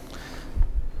coast?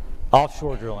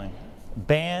 Offshore drilling.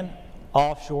 Ban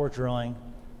offshore drilling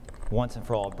once and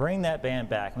for all. Bring that ban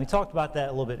back. And we talked about that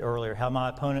a little bit earlier, how my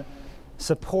opponent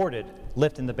supported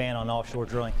lifting the ban on offshore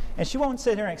drilling. And she won't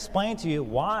sit here and explain to you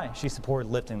why she supported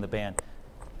lifting the ban.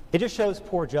 It just shows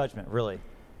poor judgment, really.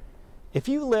 If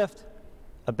you lift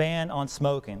a ban on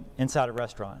smoking inside a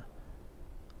restaurant,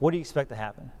 what do you expect to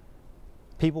happen?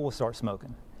 People will start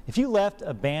smoking. If you left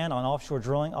a ban on offshore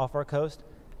drilling off our coast,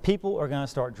 people are going to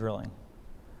start drilling.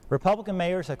 Republican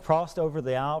mayors have crossed over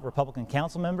the aisle, Republican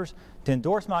council members, to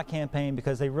endorse my campaign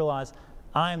because they realize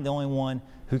I'm the only one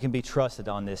who can be trusted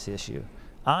on this issue.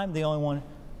 I'm the only one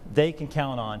they can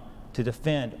count on to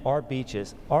defend our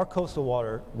beaches, our coastal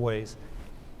waterways,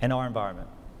 and our environment.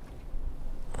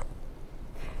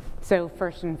 So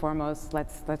first and foremost,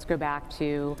 let's go back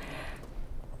to,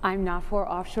 I'm not for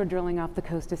offshore drilling off the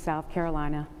coast of South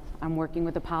Carolina. I'm working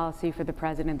with a policy for the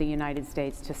President of the United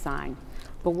States to sign.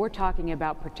 But we're talking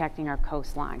about protecting our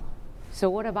coastline. So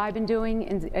what have I been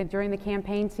doing during the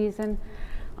campaign season?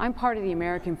 I'm part of the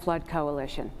American Flood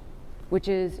Coalition, which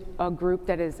is a group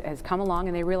that has come along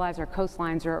and they realize our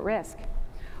coastlines are at risk.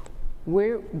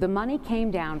 The money came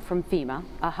down from FEMA,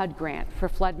 a HUD grant for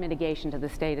flood mitigation to the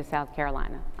state of South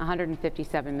Carolina,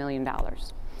 $157 million.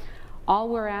 All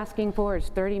we're asking for is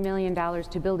 $30 million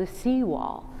to build a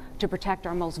seawall to protect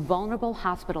our most vulnerable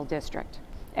hospital district,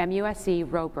 MUSC,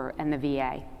 Roper, and the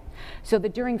VA. So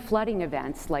that during flooding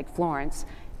events like Florence,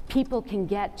 people can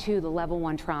get to the Level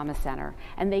 1 Trauma Center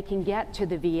and they can get to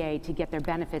the VA to get their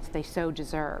benefits they so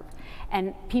deserve.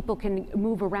 And people can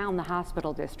move around the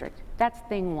hospital district. That's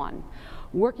thing one.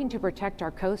 Working to protect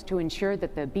our coast to ensure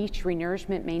that the beach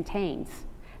renourishment maintains.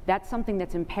 That's something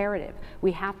that's imperative.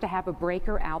 We have to have a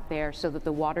breaker out there so that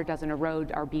the water doesn't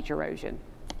erode our beach erosion.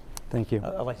 Thank you.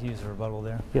 I'd like to use a rebuttal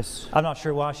there. Yes. I'm not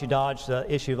sure why she dodged the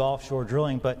issue of offshore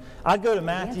drilling, but I'd go to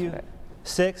Matthew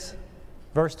 6,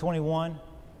 verse 21,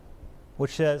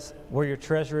 which says, where your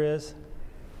treasure is,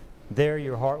 there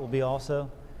your heart will be also.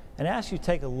 And I ask you to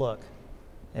take a look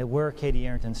at where Katie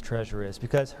Arrington's treasure is,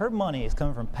 because her money is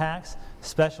coming from PACs,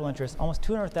 special interests, almost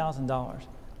 $200,000.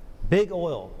 Big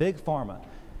oil, big pharma.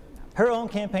 Her own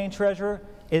campaign treasurer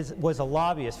was a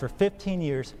lobbyist for 15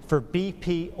 years for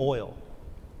BP oil.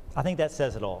 I think that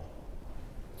says it all.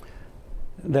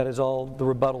 That is all the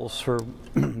rebuttals for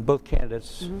both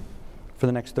candidates for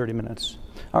the next 30 minutes.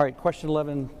 All right, question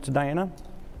 11 to Diana,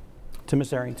 to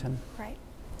Ms. Arrington. Right.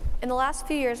 In the last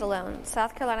few years alone,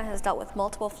 South Carolina has dealt with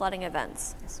multiple flooding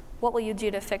events. Yes. What will you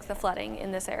do to fix the flooding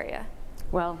in this area?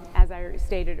 Well, as I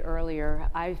stated earlier,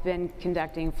 I've been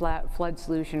conducting flood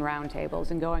solution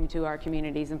roundtables and going to our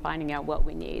communities and finding out what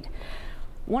we need.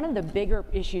 One of the bigger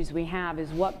issues we have is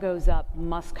what goes up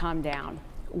must come down.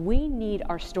 We need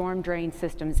our storm drain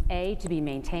systems, A, to be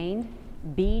maintained,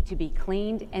 B, to be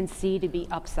cleaned, and C, to be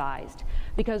upsized.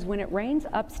 Because when it rains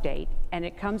upstate, and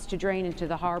it comes to drain into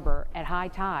the harbor at high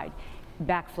tide,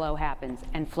 backflow happens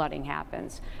and flooding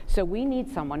happens. So we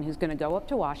need someone who's going to go up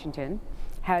to Washington,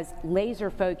 has laser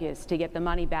focus to get the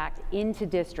money back into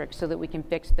districts so that we can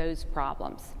fix those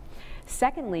problems.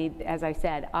 Secondly, as I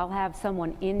said, I'll have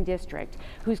someone in district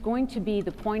who's going to be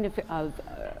the point of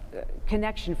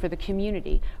connection for the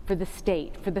community, for the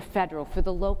state, for the federal, for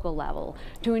the local level,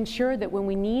 to ensure that when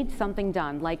we need something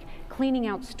done, like cleaning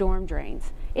out storm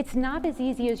drains, it's not as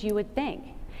easy as you would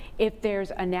think. If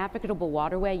there's a navigable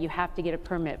waterway, you have to get a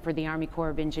permit for the Army Corps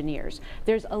of Engineers.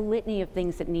 There's a litany of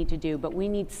things that need to do, but we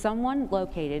need someone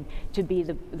located to be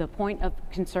the point of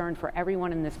concern for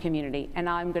everyone in this community, and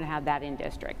I'm going to have that in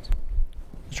district.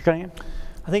 Mr. Cunningham?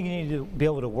 I think you need to be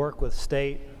able to work with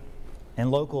state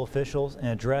and local officials in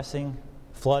addressing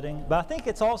flooding, but I think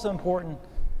it's also important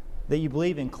that you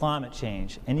believe in climate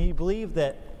change, and you believe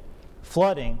that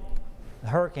flooding,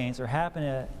 hurricanes, are happening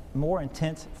at more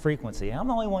intense frequency. I'm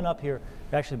the only one up here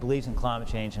who actually believes in climate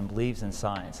change and believes in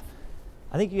science.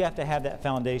 I think you have to have that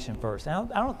foundation first.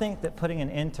 And I don't think that putting an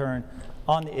intern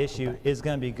on the issue is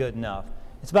going to be good enough.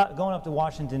 It's about going up to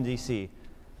Washington, D.C.,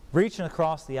 reaching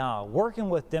across the aisle, working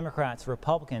with Democrats,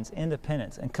 Republicans,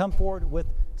 independents, and come forward with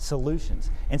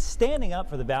solutions and standing up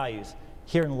for the values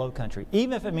here in the Low Country,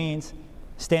 even if it means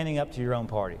standing up to your own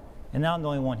party. And now I'm the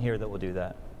only one here that will do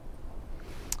that.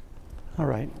 All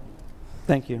right.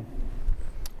 Thank you.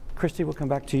 Christy, we'll come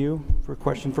back to you for a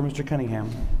question for Mr. Cunningham.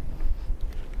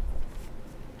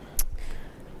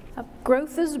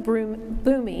 Growth is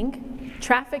booming.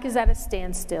 Traffic is at a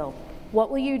standstill. What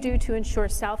will you do to ensure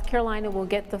South Carolina will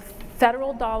get the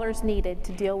federal dollars needed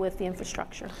to deal with the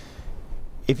infrastructure?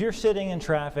 If you're sitting in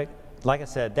traffic, like I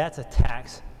said, that's a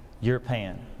tax you're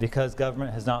paying because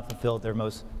government has not fulfilled their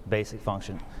most basic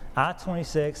function.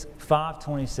 I-26,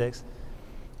 526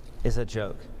 is a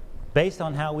joke. Based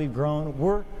on how we've grown,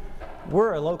 we're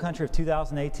a low country of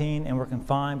 2018, and we're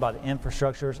confined by the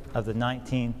infrastructures of the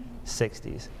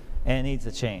 1960s, and it needs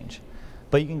a change.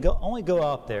 But you can only go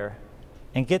out there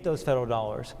and get those federal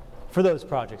dollars for those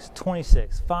projects,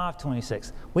 26,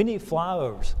 526. We need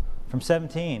flyovers from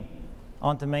 17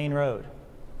 onto Main Road.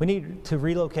 We need to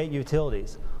relocate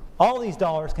utilities. All these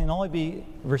dollars can only be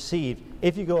received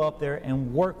if you go up there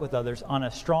and work with others on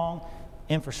a strong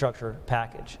infrastructure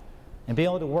package and be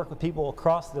able to work with people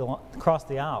across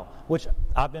the aisle, which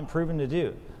I've been proven to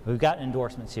do. We've got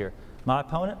endorsements here. My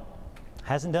opponent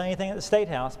hasn't done anything at the State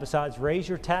House besides raise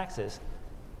your taxes.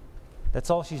 That's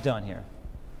all she's done here.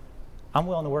 I'm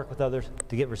willing to work with others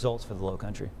to get results for the Low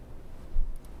Country.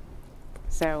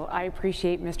 So I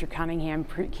appreciate Mr. Cunningham.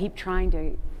 Keep trying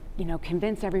to,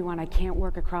 convince everyone I can't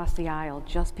work across the aisle.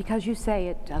 Just because you say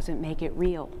it doesn't make it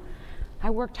real. I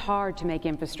worked hard to make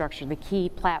infrastructure the key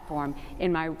platform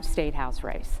in my State House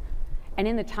race. And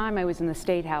in the time I was in the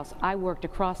State House, I worked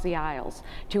across the aisles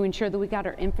to ensure that we got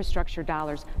our infrastructure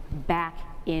dollars back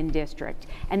in district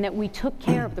and that we took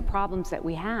care of the problems that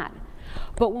we had.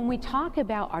 But when we talk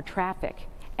about our traffic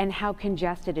and how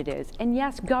congested it is, and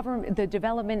yes, the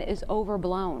development is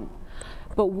overblown,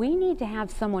 but we need to have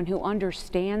someone who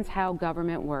understands how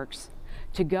government works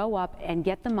to go up and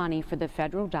get the money for the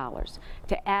federal dollars,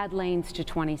 to add lanes to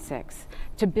 26,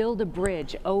 to build a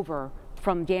bridge over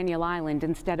from Daniel Island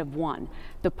instead of one.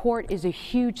 The port is a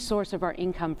huge source of our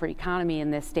income for economy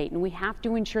in this state, and we have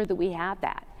to ensure that we have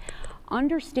that.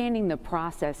 Understanding the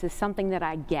process is something that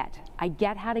I get. I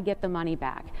get how to get the money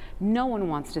back. No one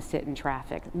wants to sit in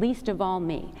traffic, least of all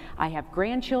me. I have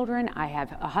grandchildren, I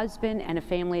have a husband and a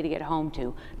family to get home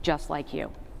to, just like you.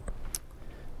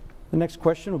 The next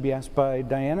question will be asked by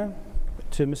Diana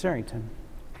to Ms. Arrington.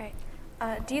 Okay.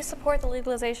 Do you support the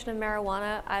legalization of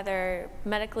marijuana, either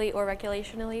medically or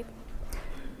recreationally?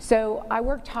 So I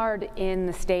worked hard in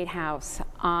the State House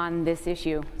on this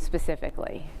issue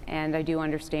specifically, and I do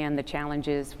understand the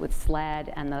challenges with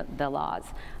SLED and the laws.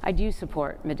 I do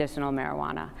support medicinal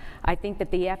marijuana. I think that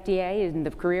the FDA and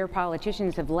the career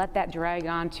politicians have let that drag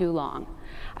on too long.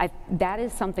 That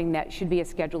is something that should be a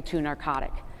Schedule II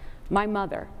narcotic. My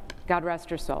mother, God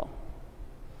rest her soul,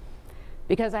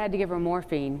 because I had to give her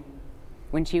morphine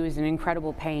when she was in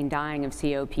incredible pain dying of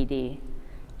COPD,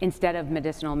 instead of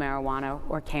medicinal marijuana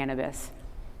or cannabis.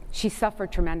 She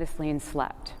suffered tremendously and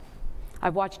slept.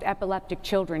 I've watched epileptic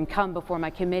children come before my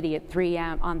committee at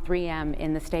 3M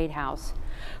in the State House,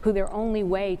 who their only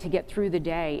way to get through the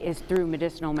day is through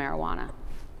medicinal marijuana.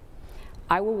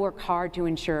 I will work hard to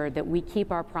ensure that we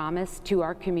keep our promise to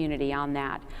our community on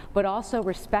that, but also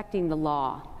respecting the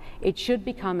law. It should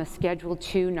become a Schedule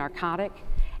II narcotic,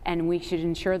 and we should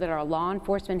ensure that our law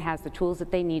enforcement has the tools that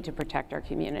they need to protect our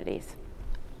communities.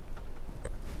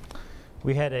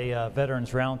 We had a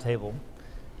Veterans Roundtable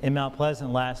in Mount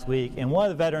Pleasant last week, and one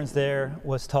of the veterans there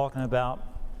was talking about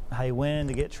how he went in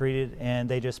to get treated and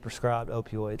they just prescribed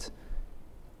opioids.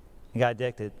 He got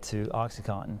addicted to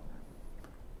OxyContin.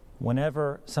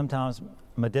 Whenever sometimes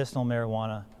medicinal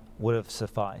marijuana would have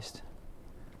sufficed.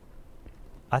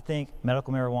 I think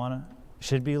medical marijuana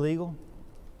should be legal.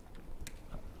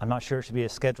 I'm not sure it should be a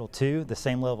Schedule II, the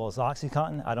same level as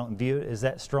OxyContin. I don't view it as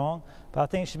that strong, but I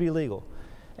think it should be legal.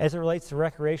 As it relates to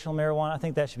recreational marijuana, I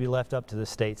think that should be left up to the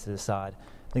states to decide.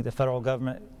 I think the federal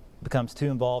government becomes too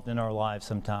involved in our lives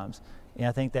sometimes, and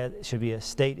I think that should be a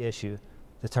state issue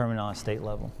determined on a state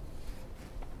level.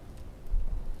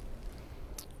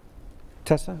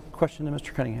 Tessa, question to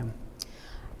Mr. Cunningham.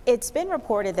 It's been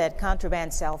reported that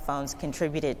contraband cell phones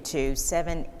contributed to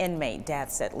 7 inmate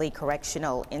deaths at Lee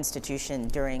Correctional Institution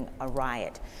during a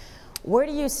riot. Where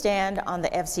do you stand on the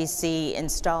FCC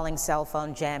installing cell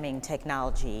phone jamming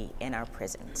technology in our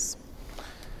prisons?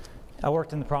 I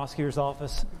worked in the prosecutor's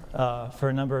office for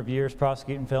a number of years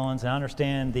prosecuting felons, and I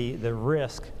understand the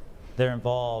risk that are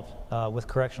involved with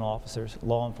correctional officers,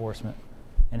 law enforcement,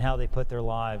 and how they put their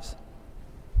lives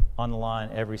on the line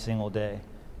every single day.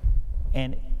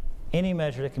 And any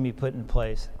measure that can be put in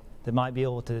place that might be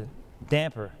able to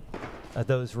damper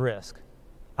those risks,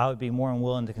 I would be more than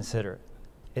willing to consider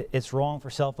it. It's wrong for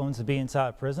cell phones to be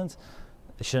inside prisons.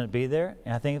 It shouldn't be there.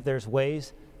 And I think if there's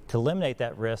ways to eliminate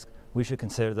that risk, we should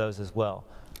consider those as well.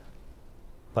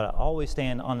 But I always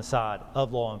stand on the side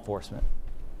of law enforcement.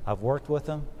 I've worked with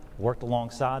them, worked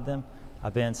alongside them.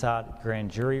 I've been inside grand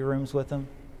jury rooms with them,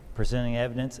 presenting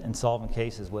evidence and solving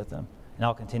cases with them. And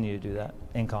I'll continue to do that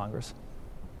in Congress.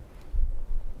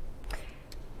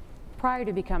 Prior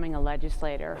to becoming a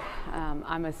legislator,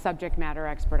 I'm a subject matter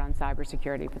expert on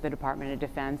cybersecurity for the Department of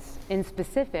Defense, in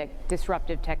specific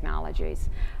disruptive technologies.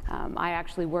 I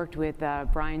actually worked with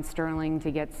Brian Sterling to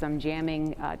get some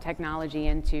jamming technology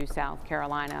into South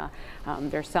Carolina.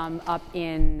 There's some up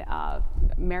in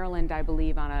Maryland, I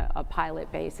believe, on a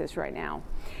pilot basis right now.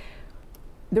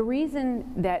 The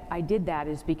reason that I did that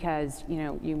is because,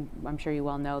 I'm sure you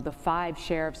well know, the 5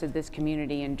 sheriffs of this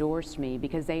community endorsed me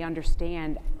because they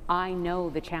understand I know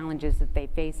the challenges that they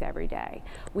face every day.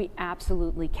 We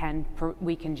absolutely can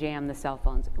jam the cell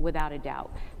phones, without a doubt.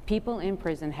 People in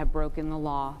prison have broken the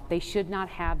law. They should not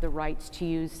have the rights to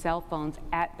use cell phones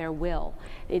at their will.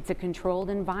 It's a controlled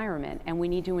environment, and we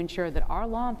need to ensure that our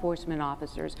law enforcement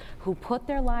officers who put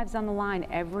their lives on the line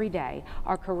every day,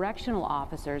 our correctional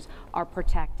officers, are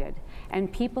protected. And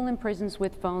people in prisons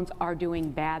with phones are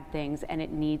doing bad things, and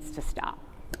it needs to stop.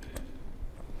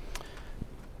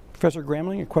 Professor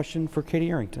Gramling, a question for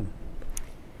Katie Arrington.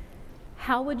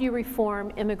 How would you reform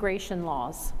immigration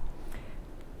laws?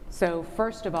 So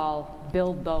first of all,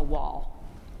 build the wall.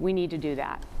 We need to do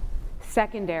that.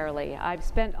 Secondarily, I've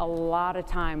spent a lot of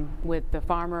time with the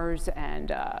farmers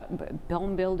and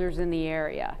home builders in the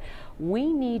area.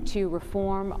 We need to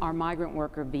reform our migrant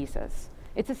worker visas.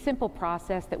 It's a simple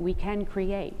process that we can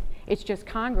create. It's just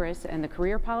Congress and the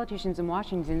career politicians in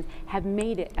Washington have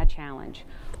made it a challenge.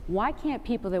 Why can't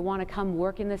people that want to come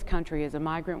work in this country as a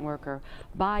migrant worker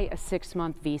buy a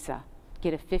 6-month visa,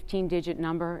 get a 15-digit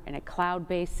number and a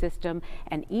cloud-based system,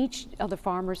 and each of the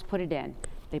farmers put it in?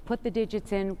 They put the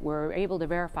digits in, we're able to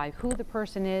verify who the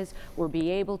person is, we'll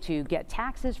be able to get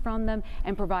taxes from them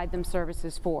and provide them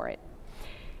services for it.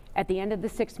 At the end of the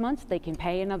 6 months, they can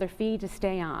pay another fee to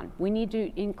stay on. We need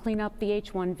to clean up the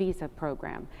H-1 visa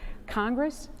program.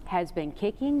 Congress has been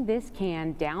kicking this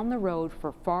can down the road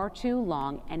for far too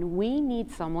long, and we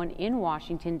need someone in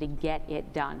Washington to get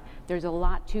it done. There's a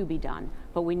lot to be done,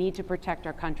 but we need to protect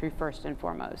our country first and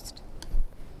foremost.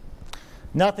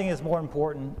 Nothing is more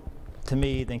important to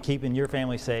me than keeping your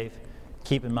family safe,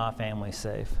 keeping my family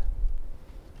safe.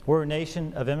 We're a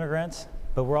nation of immigrants,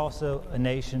 but we're also a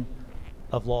nation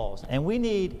of laws. And we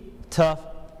need tough,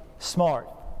 smart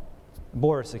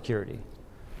border security.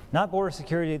 Not border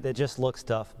security that just looks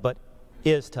tough, but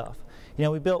is tough.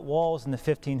 We built walls in the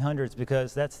 1500s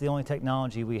because that's the only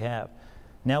technology we have.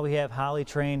 Now we have highly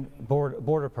trained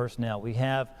border personnel. We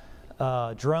have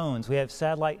drones. We have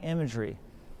satellite imagery.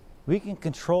 We can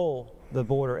control the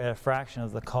border at a fraction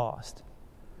of the cost.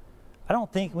 I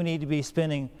don't think we need to be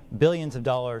spending billions of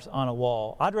dollars on a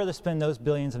wall. I'd rather spend those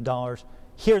billions of dollars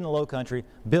here in the Low Country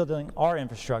building our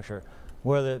infrastructure,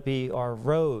 whether it be our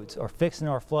roads or fixing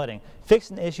our flooding,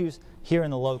 fixing issues here in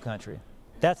the Low Country.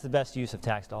 That's the best use of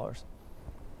tax dollars.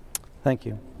 Thank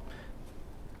you.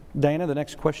 Diana, the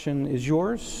next question is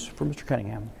yours for Mr.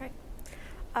 Cunningham. Great.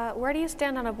 Where do you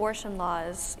stand on abortion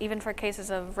laws, even for cases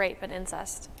of rape and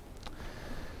incest?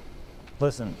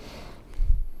 Listen,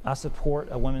 I support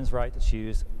a woman's right to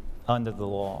choose under the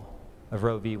law. of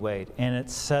Roe v. Wade, and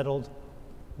it's settled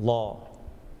law,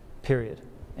 period.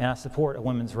 And I support a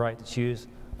woman's right to choose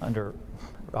under,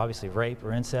 obviously, rape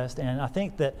or incest, and I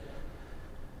think that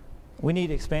we need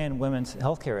to expand women's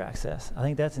health care access. I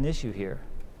think that's an issue here.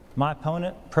 My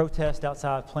opponent protested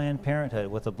outside Planned Parenthood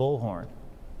with a bullhorn.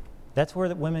 That's where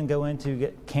the women go in to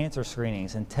get cancer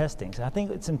screenings and testings. I think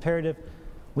it's imperative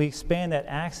we expand that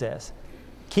access.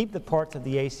 Keep the parts of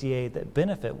the ACA that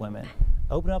benefit women.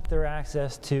 Open up their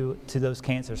access to those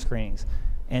cancer screenings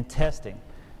and testing,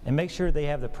 and make sure they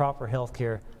have the proper health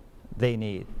care they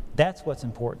need. That's what's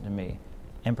important to me,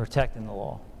 and protecting the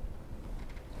law.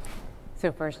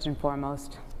 So first and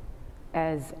foremost,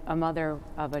 as a mother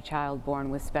of a child born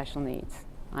with special needs,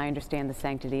 I understand the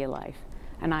sanctity of life,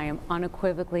 and I am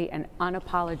unequivocally and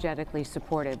unapologetically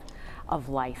supportive of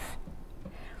life.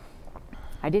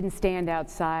 I didn't stand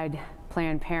outside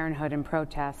Planned Parenthood and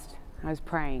protest. I was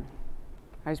praying.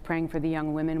 I was praying for the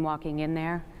young women walking in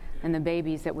there and the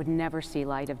babies that would never see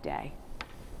light of day.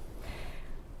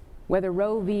 Whether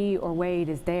Roe v. or Wade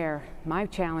is there, my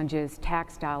challenge is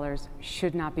tax dollars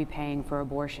should not be paying for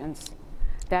abortions.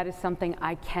 That is something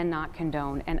I cannot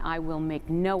condone, and I will make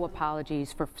no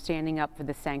apologies for standing up for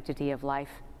the sanctity of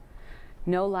life.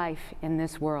 No life in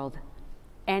this world,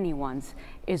 anyone's,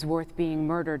 is worth being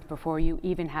murdered before you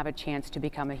even have a chance to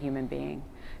become a human being.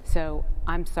 So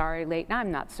I'm sorry,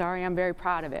 I'm not sorry, I'm very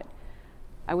proud of it.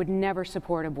 I would never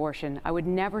support abortion. I would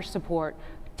never support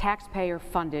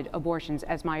taxpayer-funded abortions,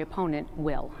 as my opponent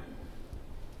will.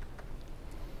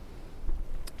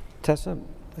 Tessa,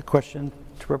 a question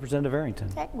to Representative Arrington.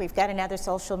 Okay, we've got another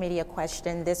social media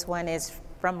question. This one is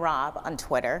from Rob on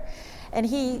Twitter, and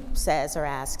he says or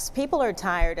asks, people are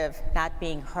tired of not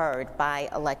being heard by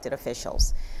elected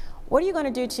officials. What are you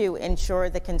going to do to ensure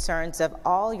the concerns of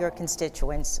all your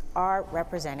constituents are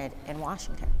represented in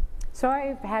Washington? So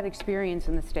I've had experience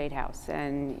in the State House,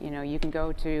 and you can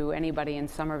go to anybody in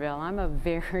Somerville. I'm a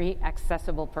very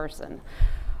accessible person.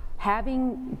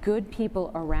 Having good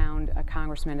people around a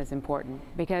congressman is important,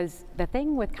 because the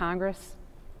thing with Congress,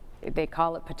 they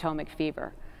call it Potomac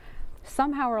fever.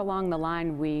 Somehow along the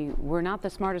line, we're not the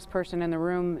smartest person in the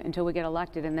room until we get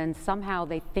elected, and then somehow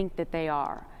they think that they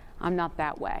are. I'm not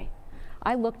that way.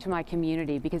 I look to my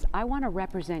community because I want to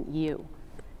represent you.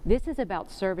 This is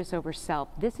about service over self.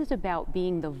 This is about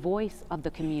being the voice of the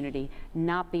community,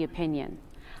 not the opinion.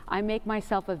 I make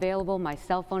myself available. My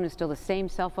cell phone is still the same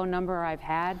cell phone number I've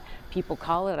had. People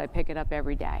call it, I pick it up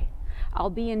every day.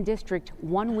 I'll be in district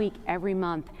 1 week every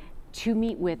month to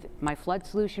meet with my flood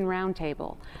solution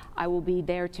roundtable. I will be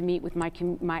there to meet with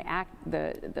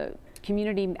the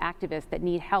community activists that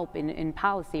need help in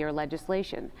policy or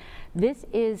legislation. This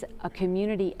is a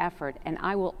community effort, and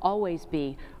I will always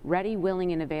be ready,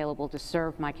 willing, and available to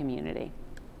serve my community.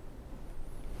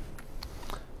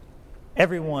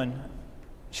 Everyone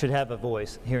should have a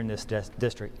voice here in this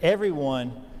district.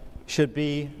 Everyone should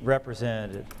be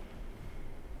represented.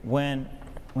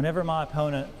 Whenever my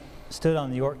opponent stood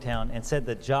on Yorktown and said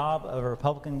the job of a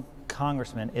Republican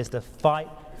congressman is to fight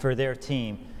for their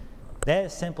team, that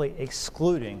is simply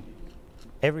excluding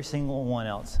every single one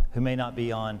else who may not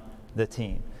be on the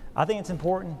team. I think it's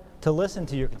important to listen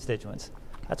to your constituents.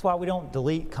 That's why we don't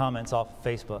delete comments off of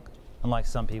Facebook, unlike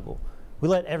some people. We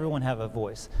let everyone have a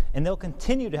voice, and they'll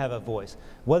continue to have a voice.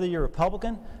 Whether you're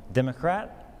Republican,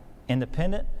 Democrat,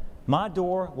 Independent, my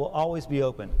door will always be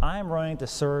open. I am running to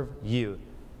serve you,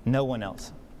 no one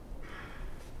else.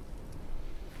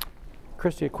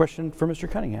 Christy, a question for Mr.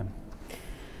 Cunningham.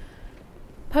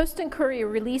 Post and Courier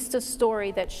released a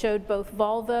story that showed both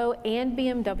Volvo and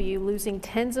BMW losing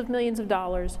tens of millions of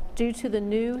dollars due to the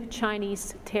new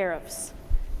Chinese tariffs.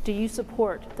 Do you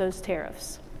support those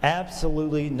tariffs?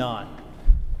 Absolutely not.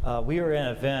 We were at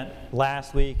an event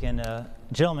last week, and a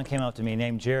gentleman came up to me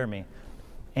named Jeremy,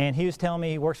 and he was telling me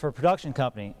he works for a production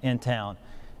company in town,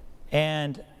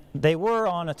 and they were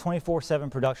on a 24/7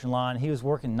 production line. He was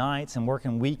working nights and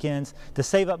working weekends to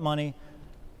save up money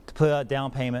to put a down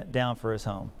payment down for his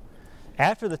home.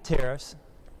 After the tariffs,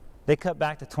 they cut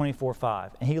back to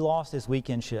 24/5, and he lost his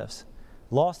weekend shifts,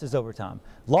 lost his overtime,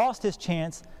 lost his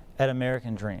chance at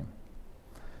American Dream.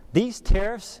 These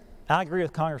tariffs, I agree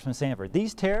with Congressman Sanford,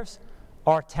 these tariffs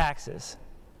are taxes.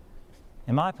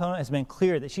 And my opponent has been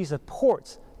clear that she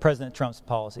supports President Trump's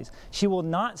policies. She will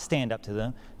not stand up to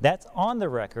them. That's on the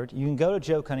record. You can go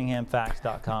to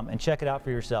joecunninghamfacts.com and check it out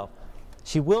for yourself.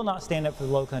 She will not stand up for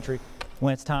the Lowcountry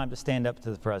when it's time to stand up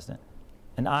to the president.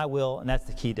 And I will, and that's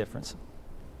the key difference.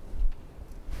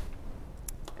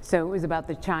 So it was about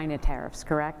the China tariffs,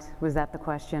 correct? Was that the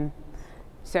question?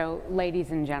 So,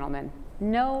 ladies and gentlemen,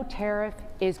 no tariff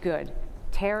is good.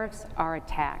 Tariffs are a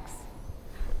tax.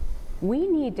 We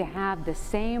need to have the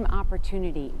same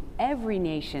opportunity every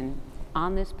nation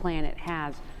on this planet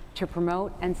has to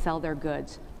promote and sell their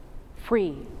goods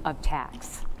free of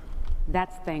tax.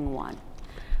 That's thing one.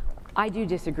 I do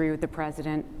disagree with the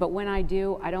president, but when I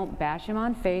do, I don't bash him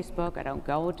on Facebook, I don't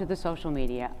go to the social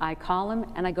media. I call him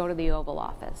and I go to the Oval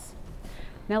Office.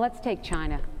 Now let's take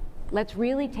China. Let's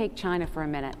really take China for a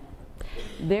minute.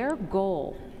 Their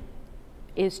goal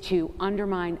is to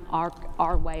undermine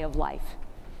our way of life.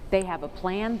 They have a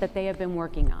plan that they have been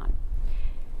working on.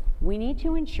 We need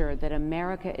to ensure that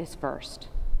America is first.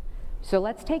 So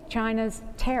let's take China's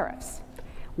tariffs.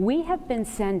 We have been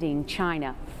sending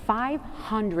China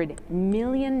 $500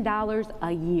 million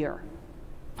a year.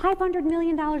 $500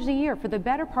 million a year for the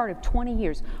better part of 20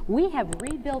 years. We have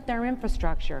rebuilt their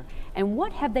infrastructure. And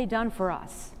what have they done for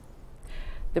us?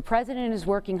 The president is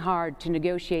working hard to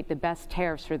negotiate the best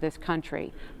tariffs for this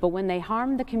country. But when they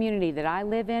harm the community that I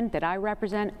live in, that I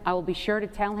represent, I will be sure to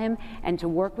tell him and to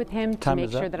work with him to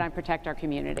make sure that I protect our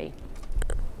community.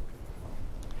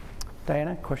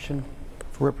 Diana, question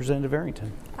for Representative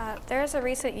Arrington. There is a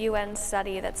recent UN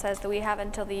study that says that we have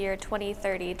until the year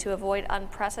 2030 to avoid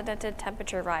unprecedented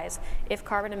temperature rise if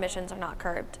carbon emissions are not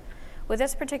curbed. With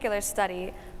this particular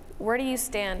study, where do you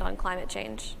stand on climate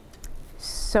change?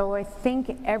 So I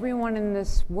think everyone in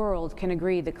this world can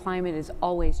agree the climate is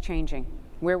always changing.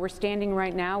 Where we're standing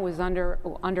right now is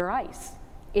under ice.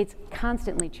 It's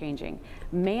constantly changing.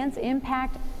 Man's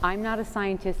impact, I'm not a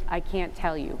scientist, I can't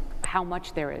tell you how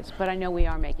much there is, but I know we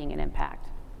are making an impact.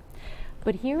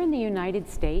 But here in the United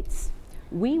States,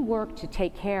 we work to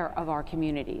take care of our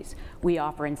communities. We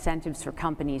offer incentives for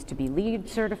companies to be LEED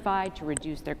certified to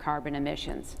reduce their carbon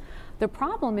emissions. The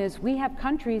problem is we have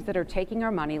countries that are taking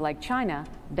our money, like China,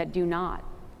 that do not.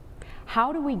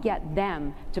 How do we get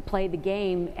them to play the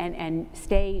game and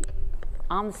stay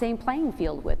on the same playing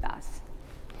field with us?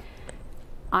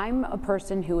 I'm a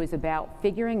person who is about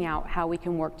figuring out how we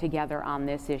can work together on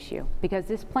this issue, because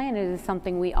this planet is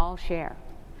something we all share.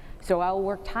 So I will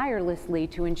work tirelessly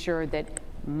to ensure that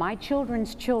my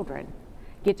children's children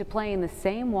get to play in the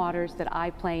same waters that I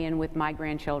play in with my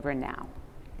grandchildren now.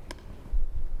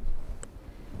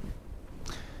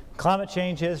 Climate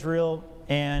change is real,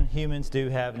 and humans do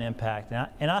have an impact.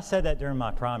 And I said that during my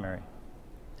primary,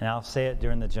 and I'll say it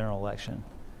during the general election.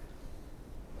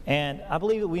 And I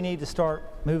believe that we need to start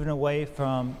moving away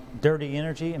from dirty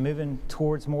energy and moving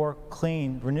towards more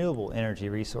clean, renewable energy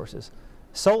resources.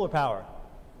 Solar power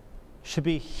should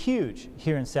be huge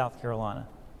here in South Carolina.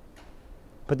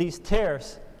 But these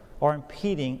tariffs are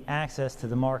impeding access to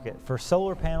the market for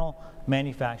solar panel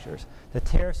manufacturers. The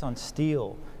tariffs on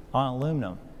steel, on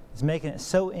aluminum, is making it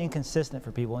so inconsistent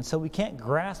for people. And so we can't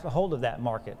grasp a hold of that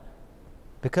market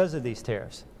because of these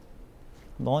tariffs.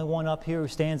 I'm the only one up here who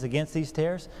stands against these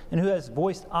tariffs and who has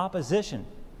voiced opposition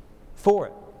for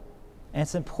it. And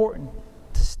it's important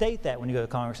to state that when you go to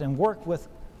Congress and work with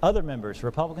other members,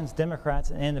 Republicans, Democrats,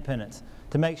 and Independents,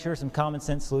 to make sure some common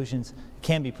sense solutions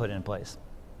can be put in place.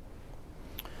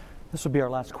 This will be our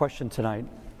last question tonight.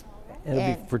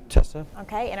 It'll be for Tessa.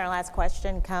 Okay, and our last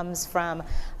question comes from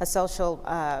a social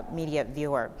media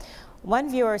viewer. One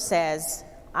viewer says,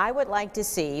 I would like to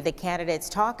see the candidates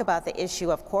talk about the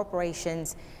issue of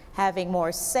corporations having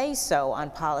more say-so on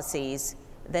policies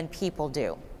than people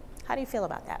do. How do you feel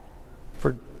about that?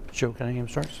 For Joe Cunningham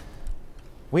starts.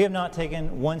 We have not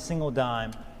taken one single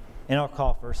dime in our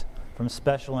coffers from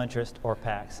special interest or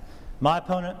PACs. My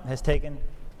opponent has taken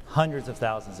hundreds of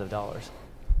thousands of dollars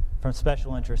from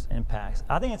special interest and PACs.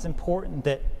 I think it's important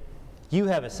that you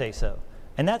have a say-so.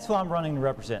 And that's who I'm running to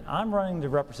represent. I'm running to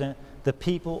represent the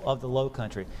people of the Low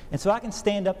Country. And so I can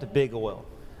stand up to big oil.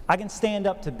 I can stand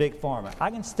up to big pharma. I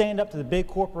can stand up to the big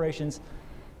corporations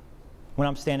when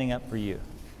I'm standing up for you.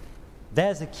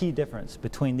 That is the key difference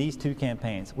between these two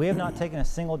campaigns. We have not taken a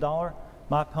single dollar.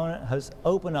 My opponent has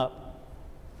opened up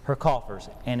her coffers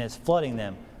and is flooding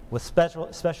them with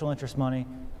special interest money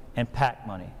and PAC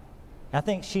money. I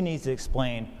think she needs to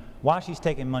explain why she's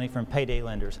taking money from payday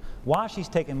lenders, why she's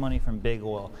taking money from big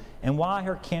oil, and why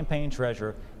her campaign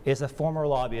treasurer is a former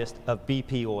lobbyist of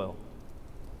BP oil.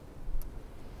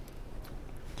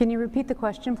 Can you repeat the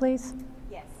question, please?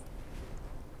 Yes.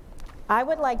 I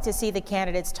would like to see the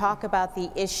candidates talk about the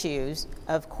issues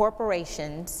of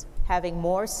corporations having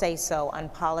more say-so on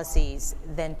policies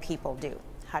than people do.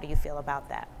 How do you feel about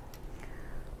that?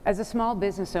 As a small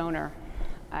business owner,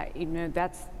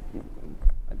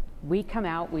 we come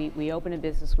out, we open a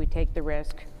business, we take the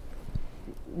risk.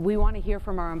 we want to hear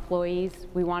from our employees.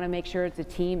 We want to make sure it's a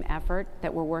team effort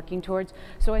that we're working towards.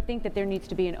 So I think that there needs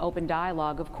to be an open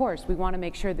dialogue. Of course, we want to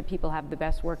make sure that people have the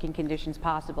best working conditions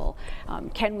possible.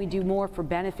 Can we do more for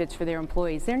benefits for their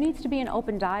employees? There needs to be an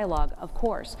open dialogue, of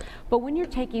course. But when you're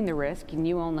taking the risk and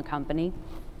you own the company,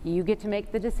 you get to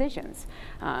make the decisions.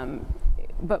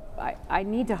 But I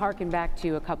need to harken back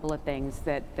to a couple of things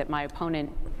that my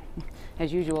opponent,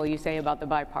 as usual, you say about the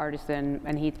bipartisan,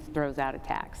 and he throws out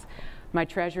attacks. My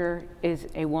treasurer is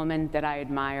a woman that I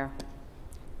admire.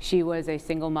 She was a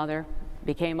single mother,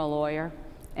 became a lawyer,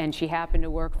 and she happened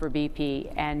to work for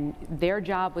BP, and their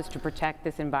job was to protect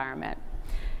this environment.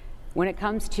 When it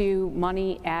comes to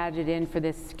money added in for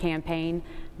this campaign,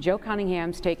 Joe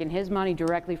Cunningham's taken his money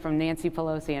directly from Nancy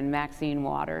Pelosi and Maxine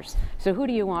Waters. So who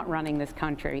do you want running this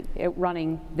country,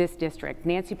 running this district?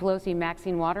 Nancy Pelosi,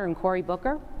 Maxine Waters, and Cory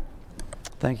Booker?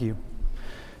 Thank you.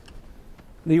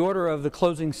 The order of the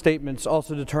closing statements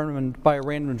also determined by a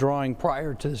random drawing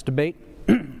prior to this debate.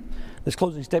 This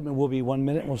closing statement will be 1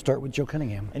 minute, and we'll start with Joe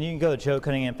Cunningham. And you can go to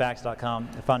joecunninghamfacts.com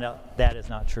to find out that is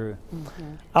not true.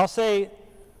 I'll say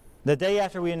the day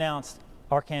after we announced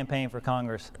our campaign for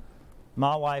Congress,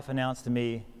 my wife announced to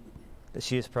me that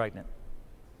she is pregnant.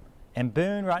 And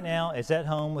Boone right now is at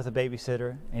home with a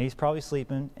babysitter, and he's probably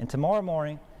sleeping, and tomorrow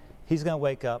morning he's going to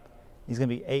wake up. He's going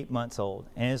to be 8 months old,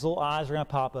 and his little eyes are going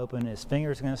to pop open, and his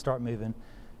fingers are going to start moving,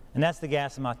 and that's the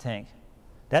gas in my tank.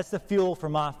 That's the fuel for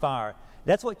my fire.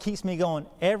 That's what keeps me going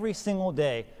every single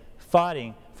day,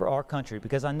 fighting for our country,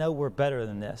 because I know we're better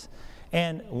than this.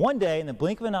 And one day, in the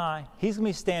blink of an eye, he's going to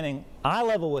be standing eye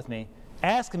level with me,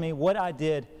 asking me what I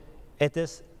did at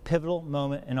this pivotal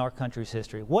moment in our country's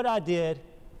history, what I did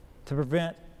to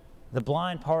prevent the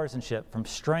blind partisanship from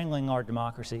strangling our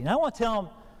democracy. And I want to tell him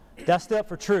that I stood up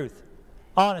for truth,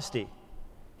 honesty,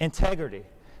 integrity.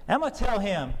 And I'm going to tell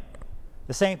him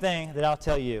the same thing that I'll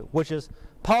tell you, which is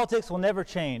politics will never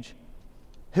change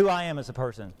who I am as a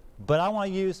person, but I want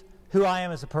to use who I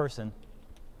am as a person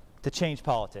to change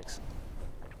politics.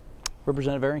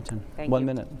 Representative Arrington, Thank 1 you.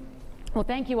 minute. Well,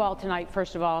 thank you all tonight,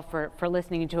 first of all, for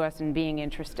listening to us and being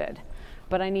interested.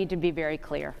 But I need to be very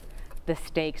clear. The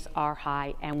stakes are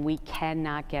high, and we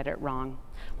cannot get it wrong.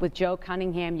 With Joe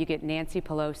Cunningham, you get Nancy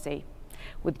Pelosi.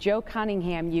 With Joe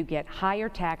Cunningham, you get higher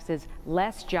taxes,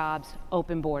 less jobs,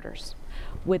 open borders.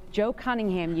 With Joe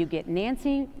Cunningham, you get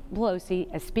Nancy Pelosi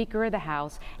as Speaker of the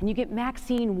House, and you get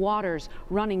Maxine Waters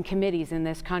running committees in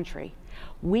this country.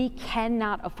 We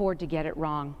cannot afford to get it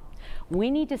wrong. We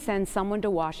need to send someone to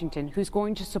Washington who's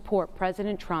going to support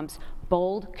President Trump's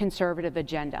bold conservative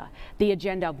agenda, the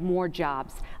agenda of more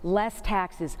jobs, less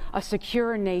taxes, a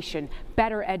secure nation,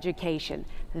 better education.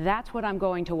 That's what I'm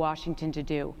going to Washington to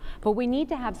do. But we need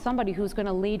to have somebody who's going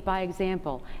to lead by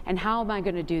example. And how am I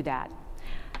going to do that?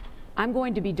 I'm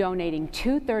going to be donating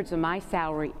 2/3 of my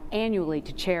salary annually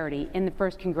to charity in the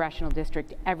 1st Congressional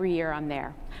District every year I'm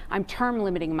there. I'm term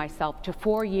limiting myself to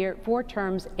 4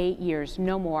 terms, 8 years,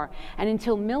 no more. And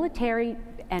until military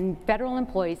and federal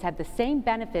employees have the same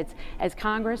benefits as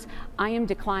Congress, I am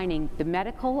declining the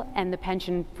medical and the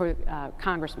pension for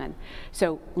congressmen.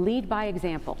 So lead by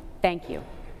example. Thank you.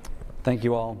 Thank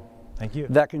you all. Thank you.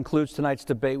 That concludes tonight's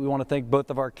debate. We want to thank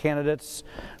both of our candidates,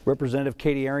 Representative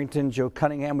Katie Arrington, Joe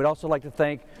Cunningham. We'd also like to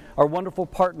thank our wonderful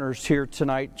partners here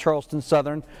tonight, Charleston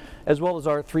Southern, as well as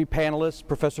our 3 panelists,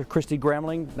 Professor Christy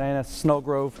Gramling, Diana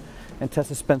Snellgrove, and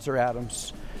Tessa Spencer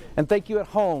Adams. And thank you at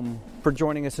home for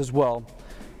joining us as well.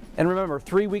 And remember,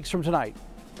 3 weeks from tonight,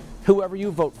 whoever you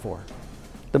vote for,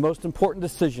 the most important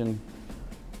decision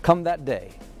come that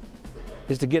day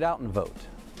is to get out and vote.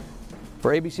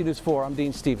 For ABC News 4, I'm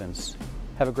Dean Stevens.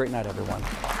 Have a great night, everyone.